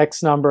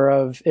 X number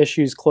of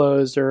issues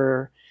closed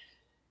or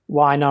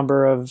Y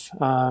number of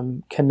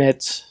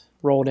commits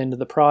rolled into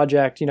the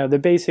project. They're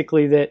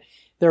basically that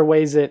there are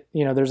ways that,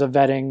 there's a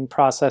vetting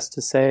process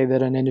to say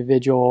that an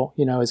individual,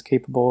 is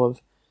capable of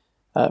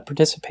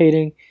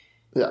participating.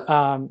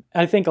 Yeah.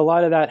 I think a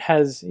lot of that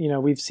has,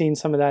 we've seen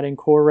some of that in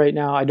core right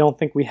now. I don't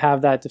think we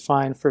have that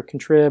defined for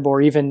contrib,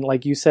 or even,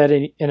 like you said,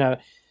 in a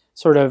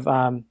sort of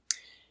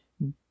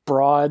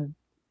broad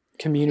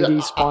community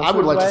sponsored I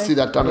would like way. to see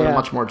that done in a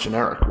much more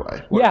generic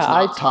way. Where it's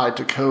not tied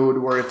to code,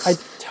 where it's... I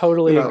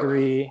totally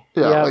agree.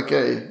 Yeah,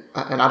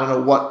 and I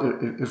don't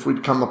know if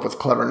we'd come up with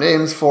clever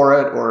names for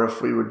it, or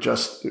if we would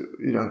just,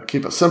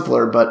 keep it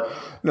simpler. But,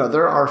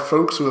 there are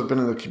folks who have been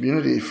in the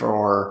community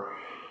for,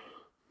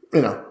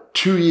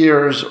 2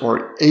 years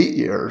or 8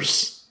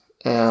 years,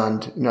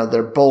 and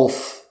they're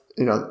both,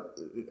 and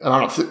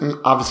I'm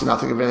obviously not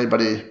thinking of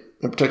anybody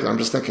in particular. I'm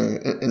just thinking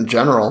in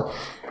general,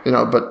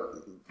 but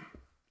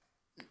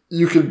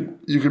you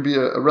could be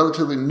a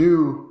relatively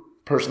new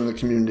person in the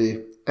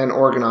community and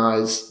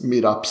organize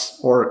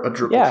meetups or a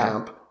Drupal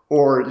camp,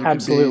 or you could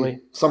be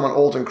someone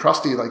old and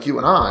crusty like you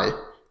and I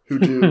who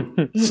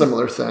do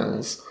similar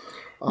things.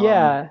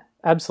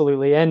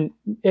 Absolutely. And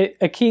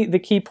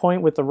the key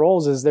point with the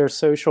roles is they're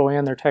social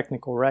and they're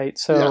technical, right?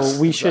 So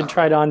we should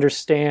try to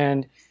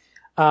understand.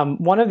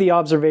 One of the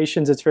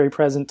observations that's very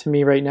present to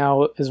me right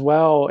now as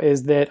well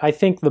is that I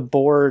think the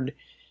board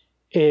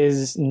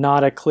is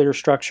not a clear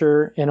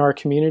structure in our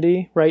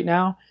community right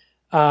now.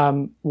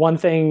 One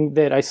thing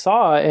that I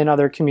saw in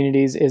other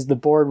communities is the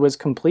board was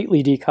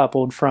completely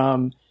decoupled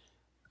from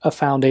a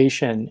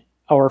foundation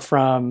or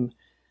from,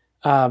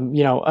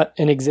 an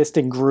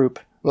existing group.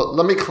 Well,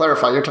 let me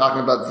clarify. You're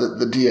talking about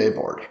the DA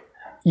board.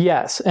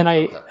 Yes, and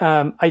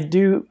I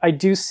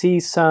do see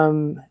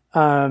some.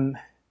 I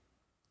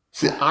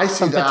see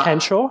that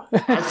potential.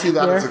 I see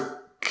that as a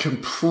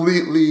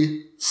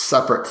completely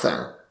separate thing.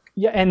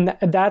 Yeah, and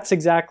that's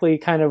exactly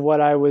kind of what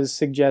I was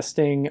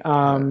suggesting,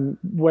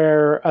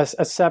 where a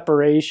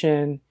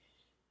separation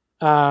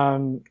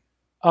of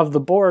the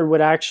board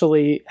would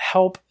actually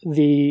help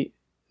the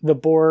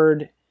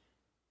board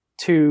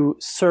to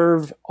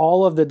serve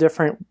all of the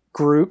different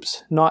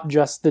groups, not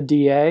just the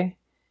DA,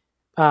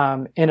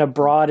 in a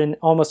broad and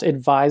almost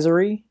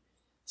advisory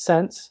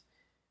sense.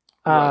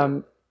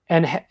 Right.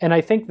 And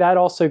I think that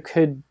also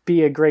could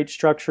be a great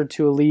structure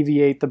to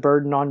alleviate the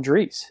burden on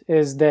Dries,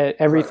 is that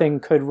everything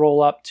could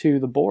roll up to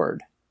the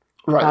board.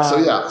 Right.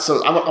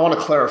 So I want to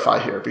clarify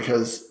here,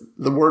 because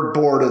the word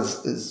board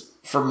is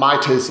for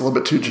my taste a little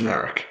bit too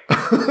generic.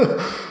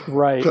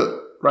 Right.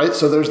 Right.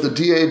 So there's the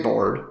DA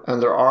board, and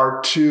there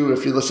are two.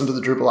 If you listen to the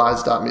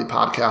DrupalEasy.me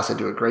podcast, I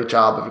do a great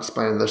job of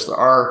explaining this. There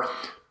are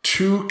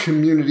two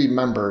community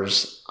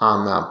members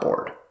on that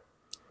board.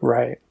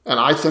 Right. And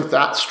I think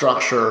that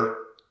structure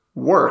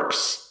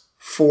works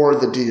for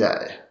the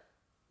DA,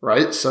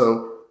 right?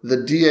 So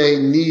the DA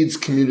needs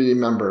community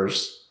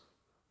members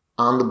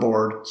on the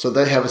board so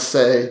they have a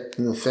say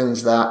in the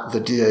things that the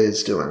DA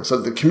is doing. So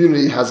the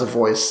community has a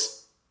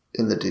voice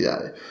in the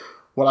DA.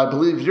 What I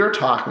believe you're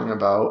talking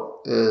about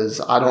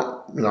is, I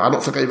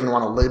don't think I even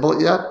want to label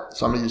it yet,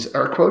 so I'm going to use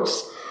air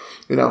quotes,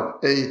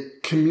 a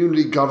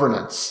community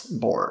governance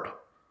board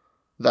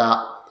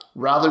that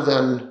rather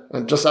than,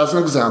 and just as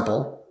an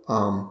example,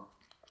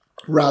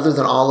 rather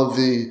than all of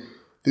the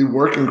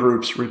working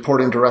groups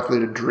reporting directly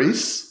to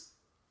Dries,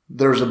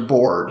 there's a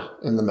board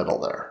in the middle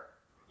there.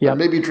 Yep.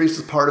 Maybe Dries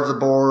is part of the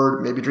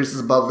board. Maybe Dries is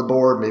above the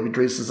board. Maybe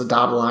Dries is a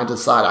dotted line to the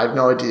side. I have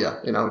no idea.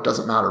 It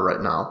doesn't matter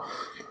right now.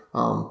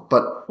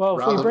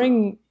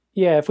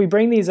 If we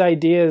bring these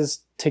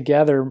ideas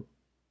together,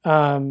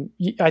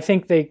 I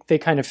think they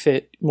kind of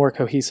fit more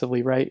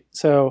cohesively, right?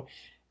 So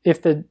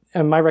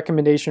my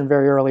recommendation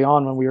very early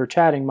on when we were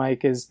chatting,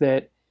 Mike, is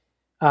that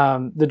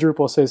the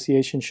Drupal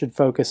Association should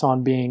focus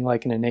on being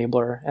like an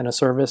enabler and a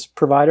service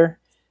provider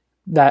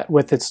that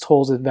with its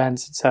tools,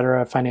 events, et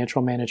cetera,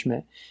 financial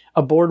management.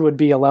 A board would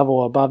be a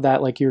level above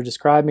that, like you were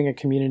describing, a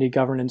community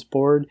governance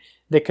board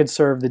that could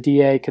serve the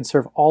DA, could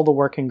serve all the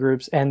working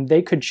groups, and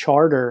they could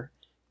charter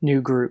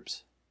new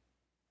groups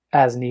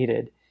as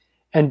needed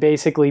and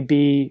basically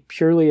be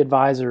purely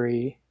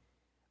advisory.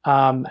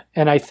 And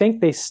I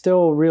think they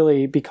still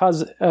really,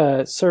 because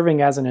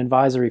serving as an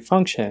advisory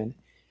function,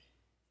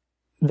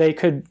 they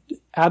could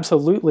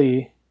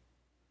absolutely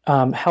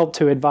help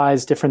to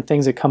advise different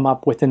things that come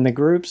up within the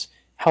groups,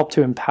 help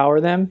to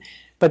empower them,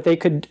 but they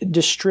could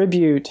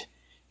distribute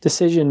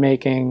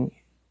decision-making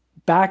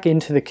back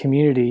into the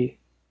community,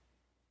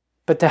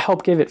 but to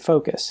help give it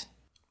focus.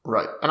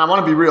 Right. And I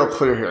want to be real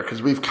clear here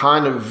because we've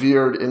kind of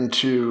veered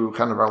into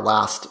kind of our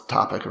last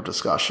topic of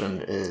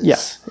discussion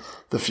is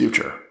the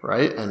future,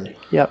 right? And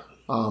yep.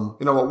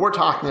 What we're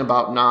talking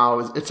about now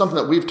is it's something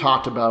that we've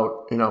talked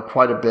about,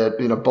 quite a bit,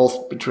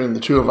 both between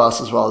the two of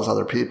us as well as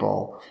other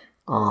people.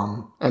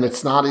 And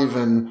it's not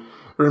even,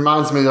 it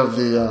reminds me of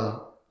the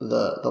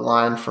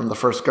line from the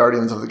first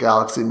Guardians of the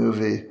Galaxy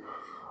movie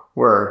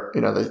where,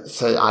 they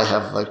say, I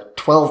have like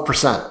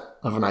 12%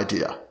 of an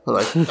idea. They're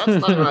like, that's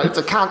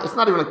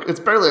not even, it's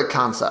barely a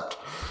concept.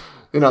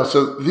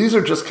 So these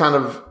are just kind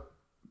of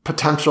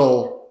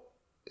potential,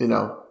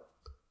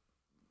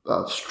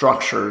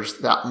 structures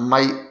that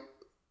might,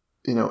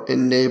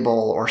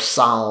 enable or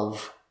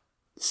solve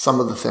some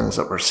of the things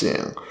that we're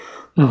seeing.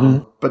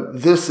 Mm-hmm.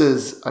 But this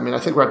is, I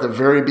think we're at the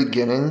very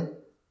beginning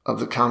of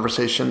the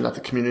conversation that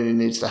the community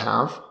needs to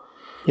have.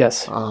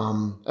 Yes.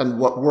 And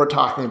what we're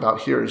talking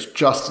about here is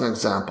just an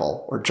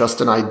example or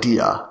just an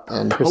idea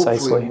and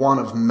hopefully one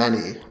of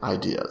many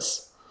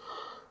ideas.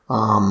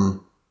 Okay.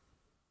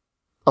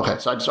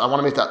 So I want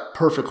to make that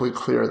perfectly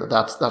clear that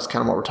that's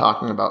kind of what we're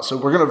talking about. So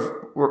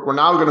we're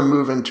now going to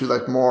move into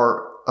like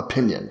more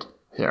opinion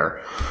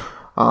here.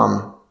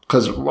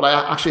 Because what I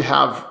actually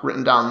have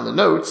written down in the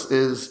notes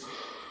is,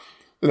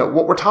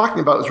 what we're talking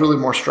about is really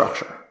more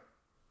structure,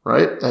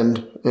 right?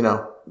 And,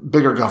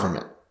 bigger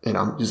government,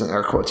 I'm using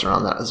air quotes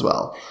around that as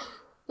well.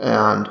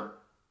 And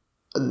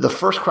the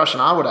first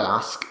question I would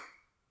ask,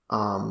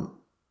 the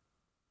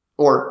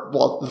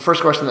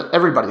first question that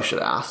everybody should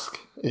ask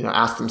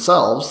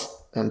themselves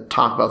and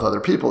talk about with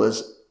other people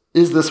is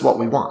this what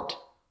we want?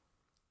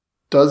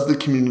 Does the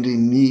community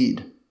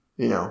need,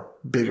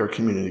 bigger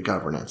community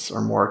governance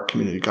or more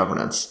community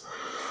governance?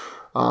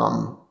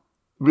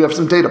 We have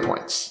some data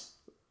points,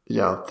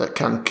 that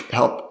can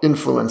help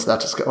influence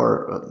that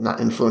or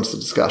not influence the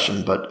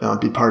discussion, but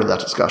be part of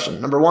that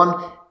discussion. Number one,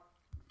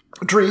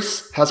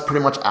 Dries has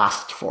pretty much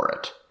asked for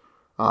it.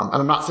 And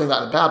I'm not saying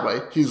that in a bad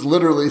way. He's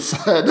literally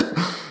said,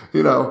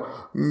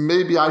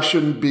 maybe I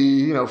shouldn't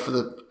be, for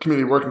the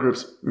community working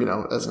groups,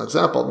 as an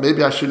example,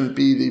 maybe I shouldn't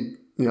be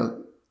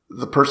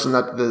the person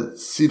that the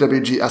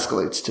CWG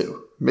escalates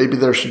to. Maybe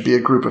there should be a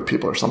group of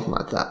people or something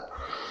like that.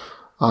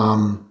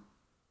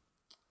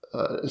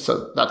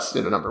 So that's,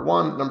 number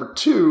one. Number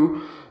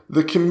two,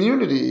 the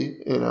community,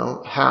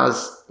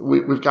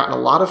 we've gotten a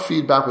lot of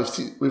feedback.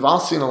 We've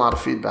all seen a lot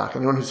of feedback.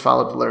 Anyone who's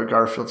followed the Larry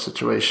Garfield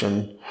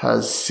situation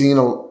has seen,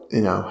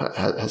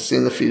 has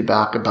seen the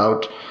feedback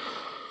about,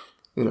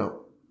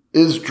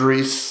 is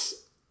Dries,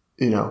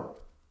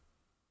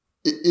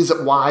 is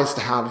it wise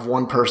to have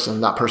one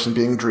person, that person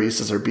being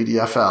Dries as our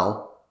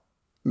BDFL,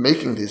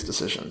 making these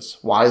decisions?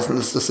 Why isn't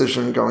this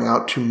decision going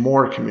out to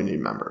more community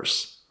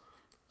members?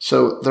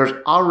 So there's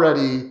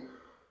already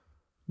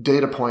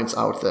data points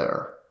out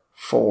there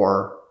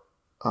for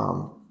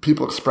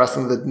people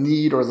expressing the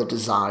need or the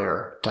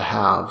desire to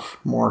have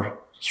more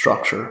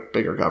structure,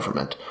 bigger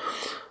government.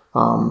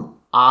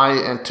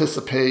 I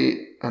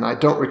anticipate, and I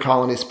don't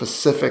recall any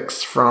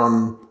specifics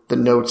from the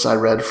notes I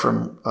read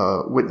from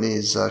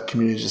Whitney's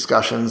community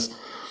discussions,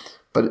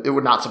 but it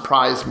would not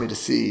surprise me to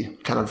see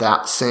kind of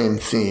that same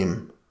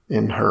theme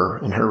in her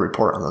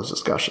report on those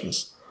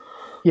discussions.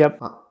 Yep.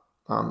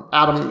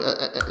 Adam,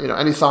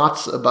 any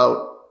thoughts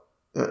about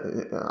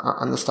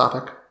on this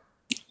topic?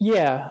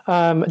 Yeah,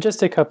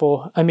 just a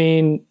couple. I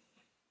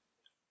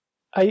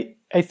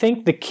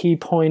think the key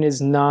point is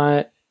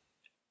not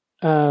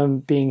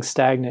being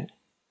stagnant.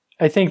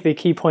 I think the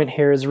key point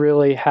here is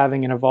really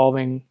having an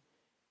evolving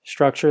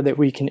structure that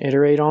we can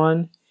iterate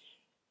on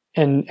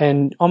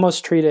and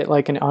almost treat it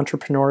like an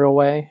entrepreneurial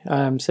way.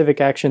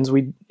 Civic Actions,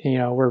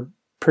 we're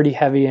pretty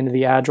heavy into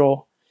the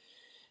agile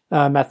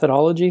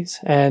methodologies,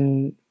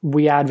 and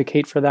we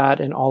advocate for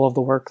that in all of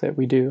the work that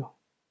we do,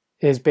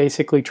 is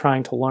basically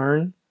trying to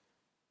learn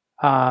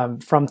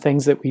from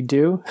things that we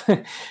do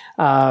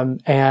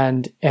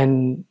and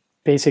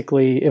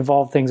basically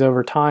evolve things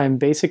over time,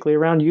 basically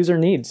around user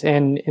needs.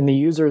 And the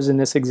users in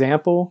this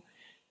example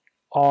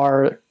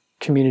are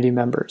community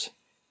members.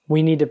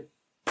 We need to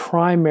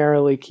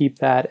primarily keep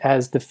that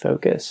as the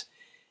focus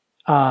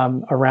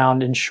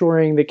around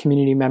ensuring that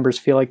community members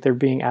feel like they're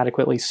being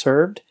adequately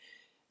served,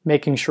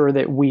 making sure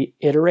that we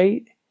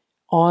iterate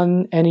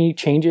on any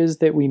changes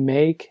that we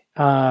make,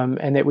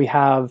 and that we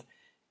have,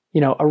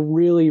 a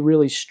really,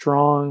 really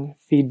strong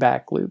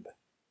feedback loop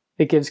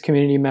that gives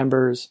community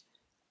members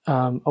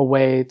a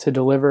way to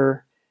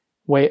deliver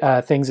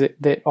things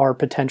that are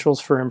potentials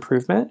for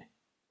improvement,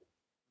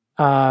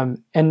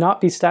 and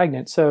not be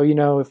stagnant. So,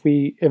 if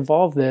we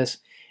evolve this,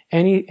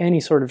 any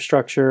sort of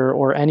structure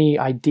or any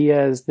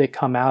ideas that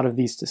come out of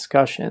these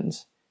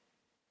discussions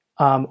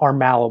are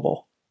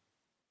malleable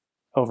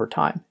over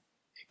time.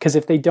 Because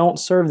if they don't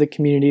serve the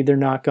community, they're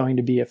not going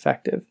to be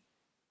effective.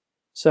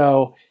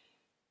 So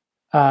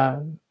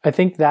I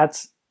think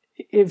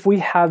if we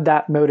have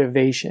that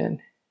motivation,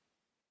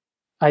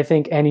 I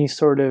think any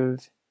sort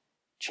of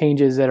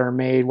changes that are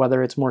made,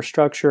 whether it's more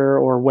structure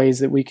or ways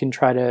that we can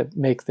try to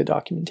make the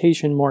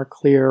documentation more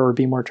clear or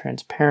be more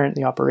transparent,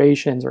 the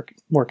operations or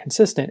more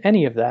consistent,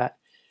 any of that,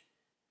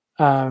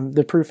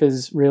 the proof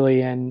is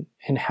really in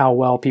how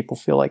well people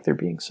feel like they're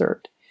being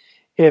served.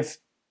 If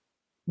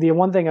the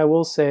one thing I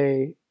will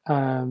say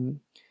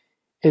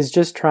is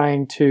just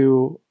trying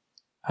to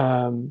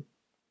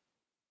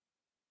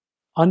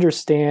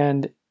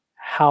understand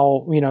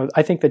how,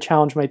 I think the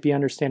challenge might be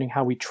understanding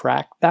how we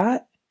track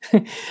that,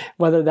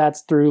 whether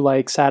that's through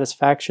like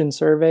satisfaction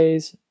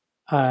surveys,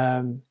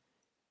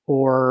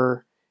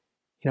 or,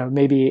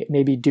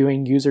 maybe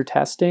doing user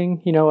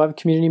testing, of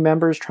community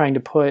members trying to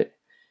put,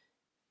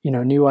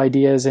 new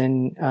ideas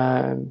in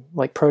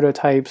like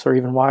prototypes or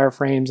even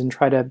wireframes and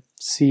try to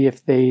see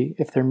if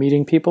they're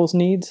meeting people's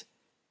needs.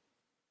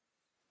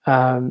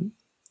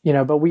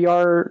 But we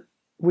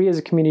as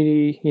a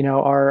community,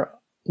 are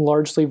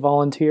largely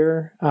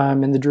volunteer,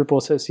 and the Drupal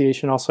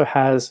Association also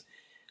has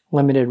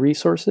limited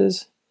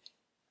resources.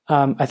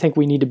 I think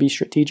we need to be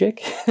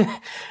strategic.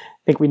 I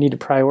think we need to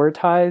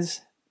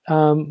prioritize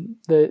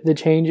the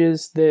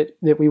changes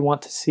that we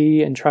want to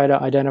see and try to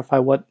identify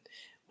what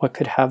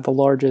could have the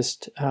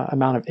largest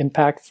amount of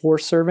impact for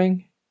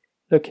serving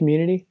the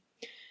community.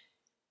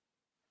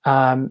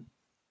 And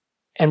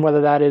whether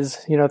that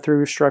is,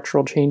 through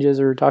structural changes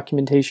or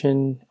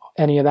documentation,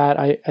 any of that,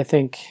 I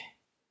think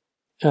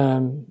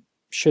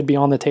should be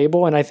on the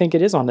table. And I think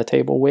it is on the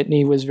table.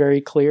 Whitney was very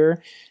clear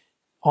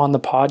on the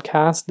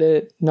podcast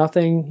that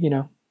nothing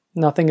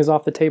is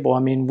off the table.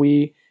 I mean,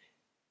 we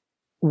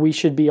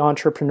should be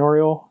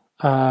entrepreneurial.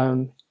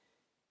 A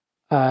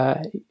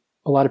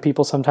lot of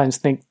people sometimes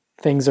think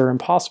things are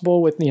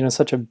impossible with,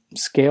 such a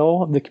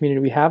scale of the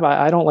community we have.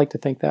 I don't like to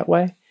think that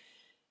way.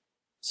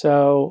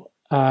 So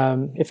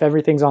if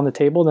everything's on the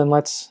table, then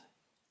let's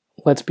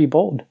be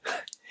bold.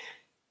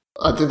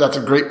 I think that's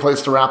a great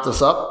place to wrap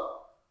this up.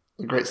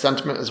 A great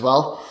sentiment as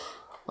well.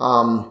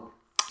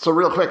 So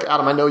real quick,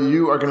 Adam, I know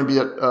you are going to be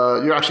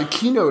you're actually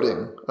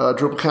keynoting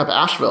Drupal Camp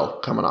Asheville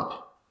coming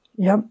up.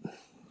 Yep.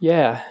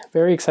 Yeah.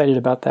 Very excited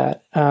about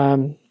that.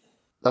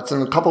 That's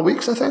in a couple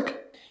weeks, I think.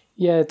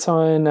 Yeah, it's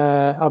on,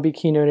 I'll be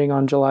keynoting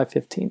on July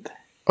 15th.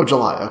 Oh,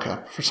 July. Okay.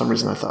 For some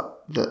reason I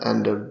thought the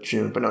end of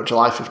June, but no,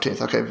 July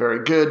 15th. Okay.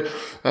 Very good.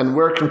 And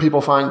where can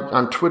people find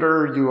on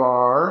Twitter? You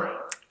are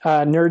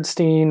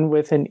Nerdstein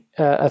with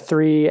a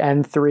 3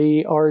 and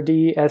 3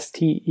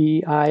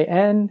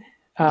 RDSTEIN.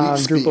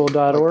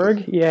 Drupal.org.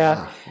 Okay.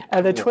 Yeah.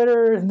 Cool.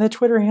 The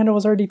Twitter handle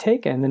was already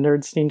taken, the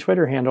Nerdstein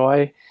Twitter handle.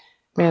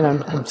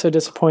 I'm so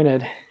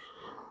disappointed.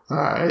 All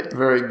right.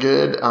 Very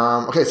good.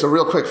 Okay. So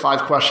real quick,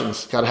 5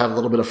 questions. Got to have a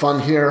little bit of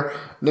fun here.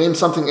 Name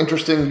something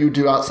interesting you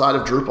do outside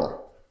of Drupal.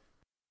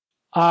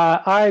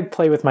 I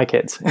play with my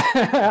kids.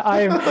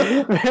 I'm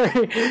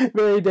very,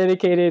 very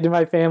dedicated to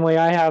my family.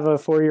 I have a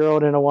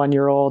 4-year-old and a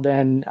 1-year-old,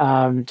 and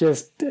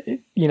just,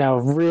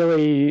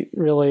 really,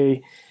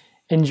 really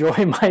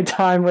enjoy my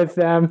time with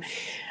them.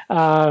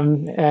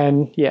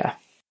 And yeah.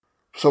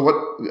 So what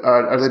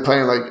are they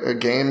playing,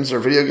 like games or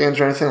video games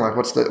or anything? Like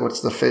what's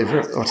the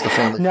favorite? What's the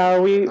family?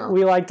 No,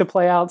 we like to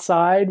play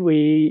outside.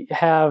 We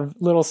have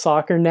little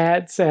soccer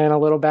nets and a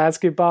little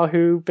basketball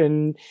hoop,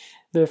 and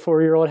the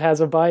 4-year-old has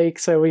a bike,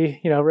 so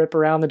we, rip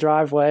around the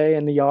driveway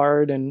and the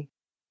yard. And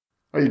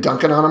are you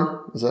dunking on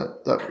them? Is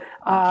that?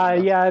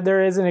 Yeah,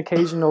 there is an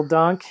occasional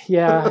dunk.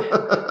 Yeah,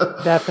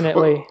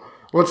 definitely.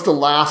 What's the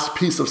last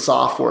piece of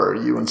software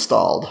you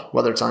installed,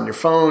 whether it's on your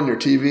phone, your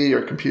TV,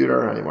 your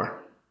computer, or anywhere?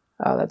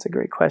 Oh, that's a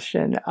great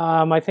question.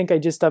 I think I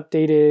just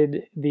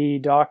updated the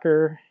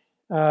Docker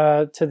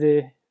to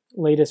the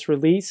latest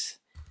release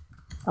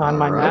on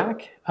my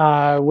Mac,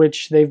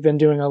 which they've been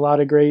doing a lot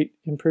of great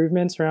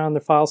improvements around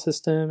the file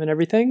system and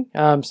everything.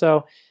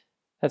 So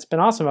that's been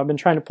awesome. I've been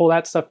trying to pull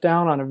that stuff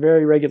down on a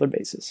very regular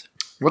basis.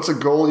 What's a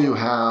goal you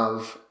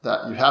have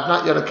that you have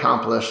not yet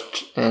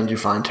accomplished and you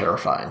find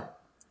terrifying?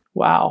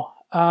 Wow.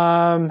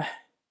 I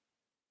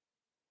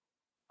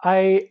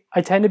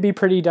tend to be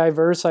pretty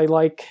diverse. I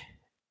like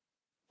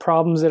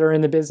problems that are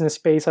in the business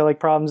space. I like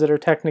problems that are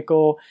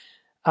technical.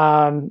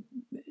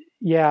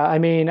 Yeah, I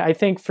mean, I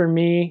think for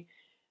me,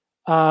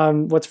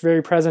 what's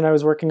very present, I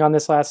was working on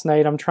this last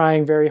night. I'm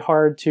trying very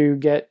hard to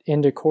get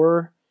into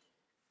core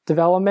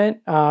development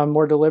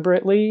more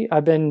deliberately.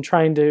 I've been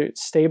trying to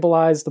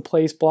stabilize the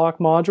place block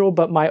module,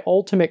 but my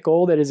ultimate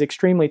goal that is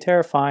extremely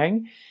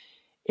terrifying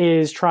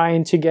is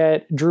trying to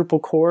get Drupal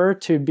core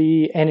to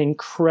be an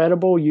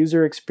incredible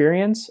user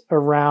experience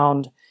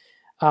around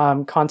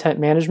content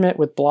management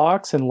with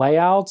blocks and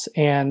layouts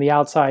and the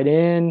outside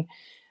in,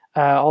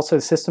 also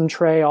system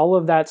tray, all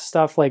of that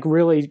stuff, like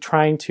really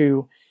trying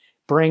to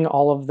bring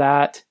all of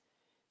that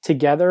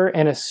together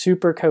in a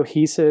super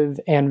cohesive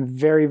and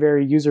very,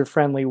 very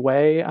user-friendly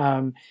way.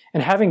 And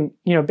having,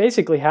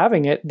 basically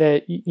having it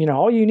that,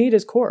 all you need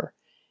is core.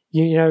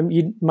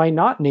 You might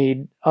not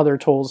need other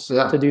tools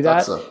to do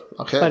that.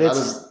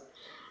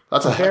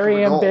 That's a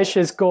very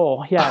ambitious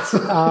goal. Yes.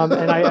 And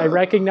I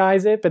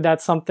recognize it, but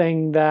that's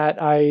something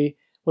that I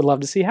would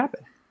love to see happen.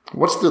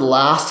 What's the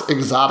last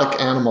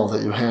exotic animal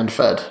that you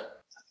hand-fed?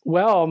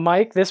 Well,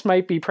 Mike, this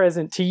might be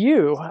present to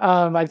you.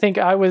 I think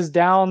I was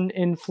down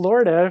in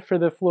Florida for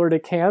the Florida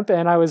camp,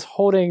 and I was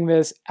holding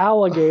this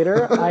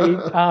alligator.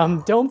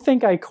 I don't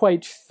think I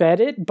quite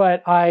fed it,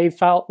 but I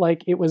felt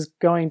like it was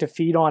going to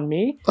feed on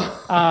me.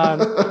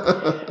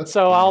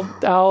 So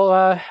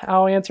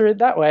I'll answer it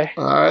that way.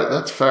 All right,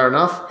 that's fair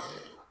enough.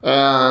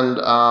 And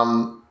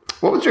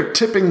what was your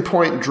tipping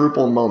point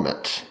Drupal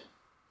moment?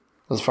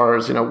 As far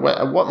as, at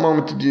what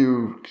moment did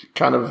you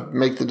kind of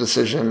make the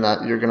decision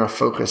that you're going to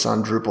focus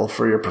on Drupal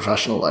for your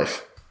professional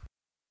life?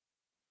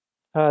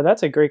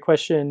 That's a great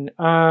question.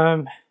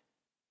 I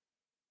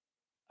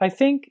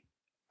think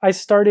I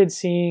started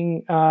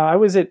seeing, I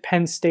was at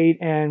Penn State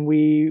and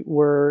we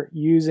were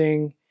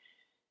using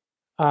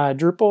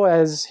Drupal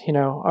as,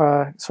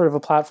 sort of a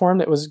platform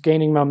that was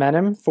gaining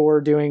momentum for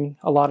doing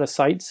a lot of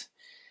sites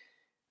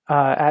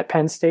at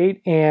Penn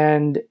State.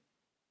 And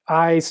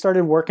I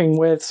started working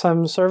with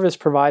some service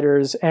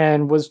providers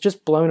and was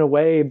just blown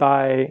away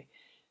by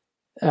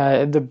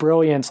the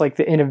brilliance, like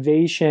the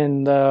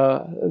innovation,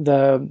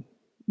 the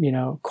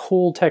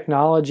cool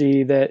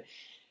technology that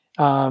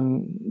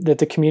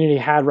the community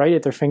had right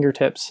at their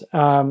fingertips.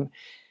 And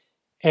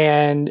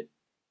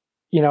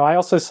I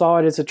also saw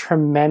it as a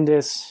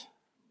tremendous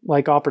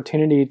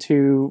opportunity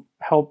to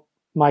help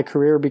my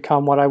career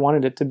become what I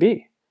wanted it to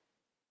be.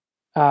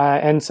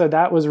 And so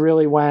that was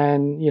really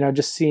when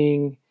just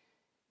seeing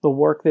the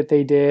work that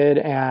they did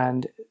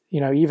and,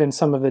 even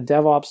some of the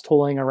DevOps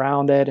tooling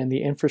around it and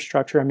the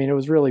infrastructure. I mean, it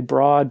was really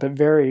broad, but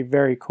very,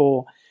 very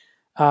cool.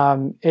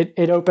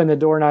 It opened the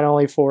door not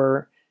only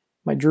for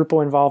my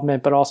Drupal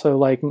involvement, but also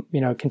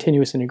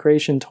continuous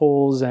integration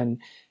tools and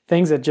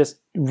things that just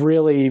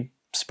really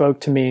spoke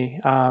to me,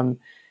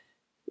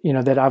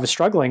 that I was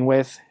struggling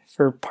with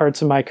for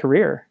parts of my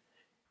career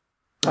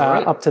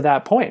up to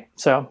that point.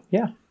 So,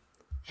 yeah.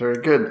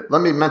 Very good.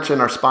 Let me mention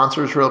our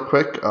sponsors real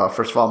quick.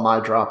 First of all,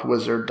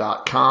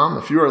 MyDropWizard.com.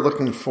 If you are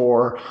looking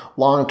for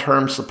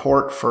long-term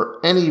support for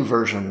any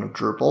version of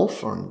Drupal,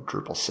 from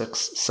Drupal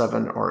 6,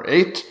 7, or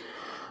 8,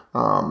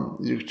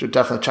 you should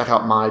definitely check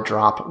out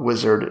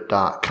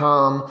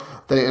MyDropWizard.com.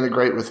 They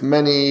integrate with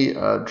many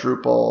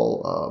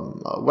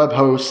Drupal web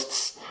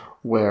hosts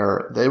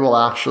where they will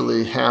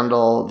actually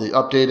handle the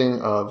updating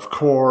of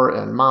core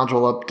and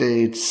module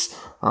updates.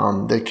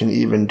 They can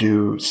even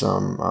do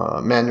some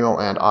manual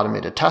and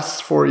automated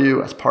tests for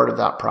you as part of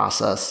that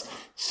process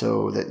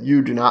so that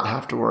you do not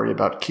have to worry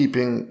about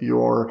keeping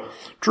your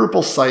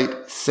Drupal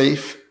site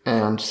safe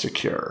and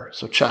secure.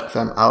 So check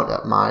them out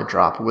at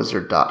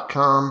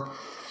mydropwizard.com.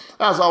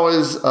 As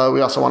always,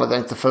 we also want to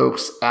thank the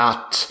folks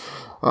at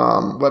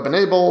Web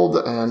Enabled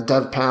and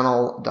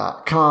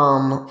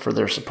devpanel.com for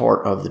their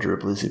support of the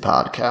DrupalEasy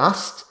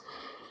podcast.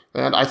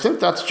 And I think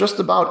that's just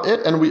about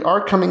it. And we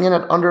are coming in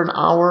at under an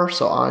hour,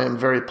 so I am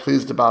very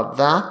pleased about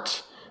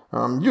that.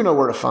 You know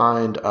where to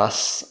find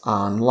us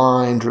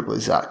online,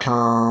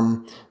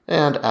 DrupalEasy.com,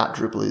 and at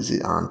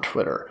DrupalEasy on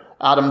Twitter.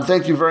 Adam,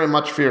 thank you very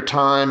much for your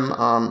time.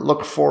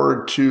 Look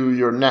forward to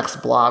your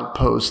next blog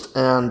post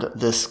and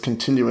this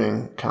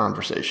continuing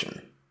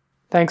conversation.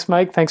 Thanks,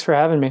 Mike. Thanks for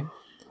having me.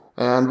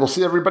 And we'll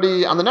see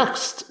everybody on the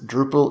next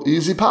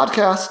DrupalEasy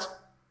podcast.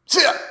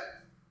 See ya!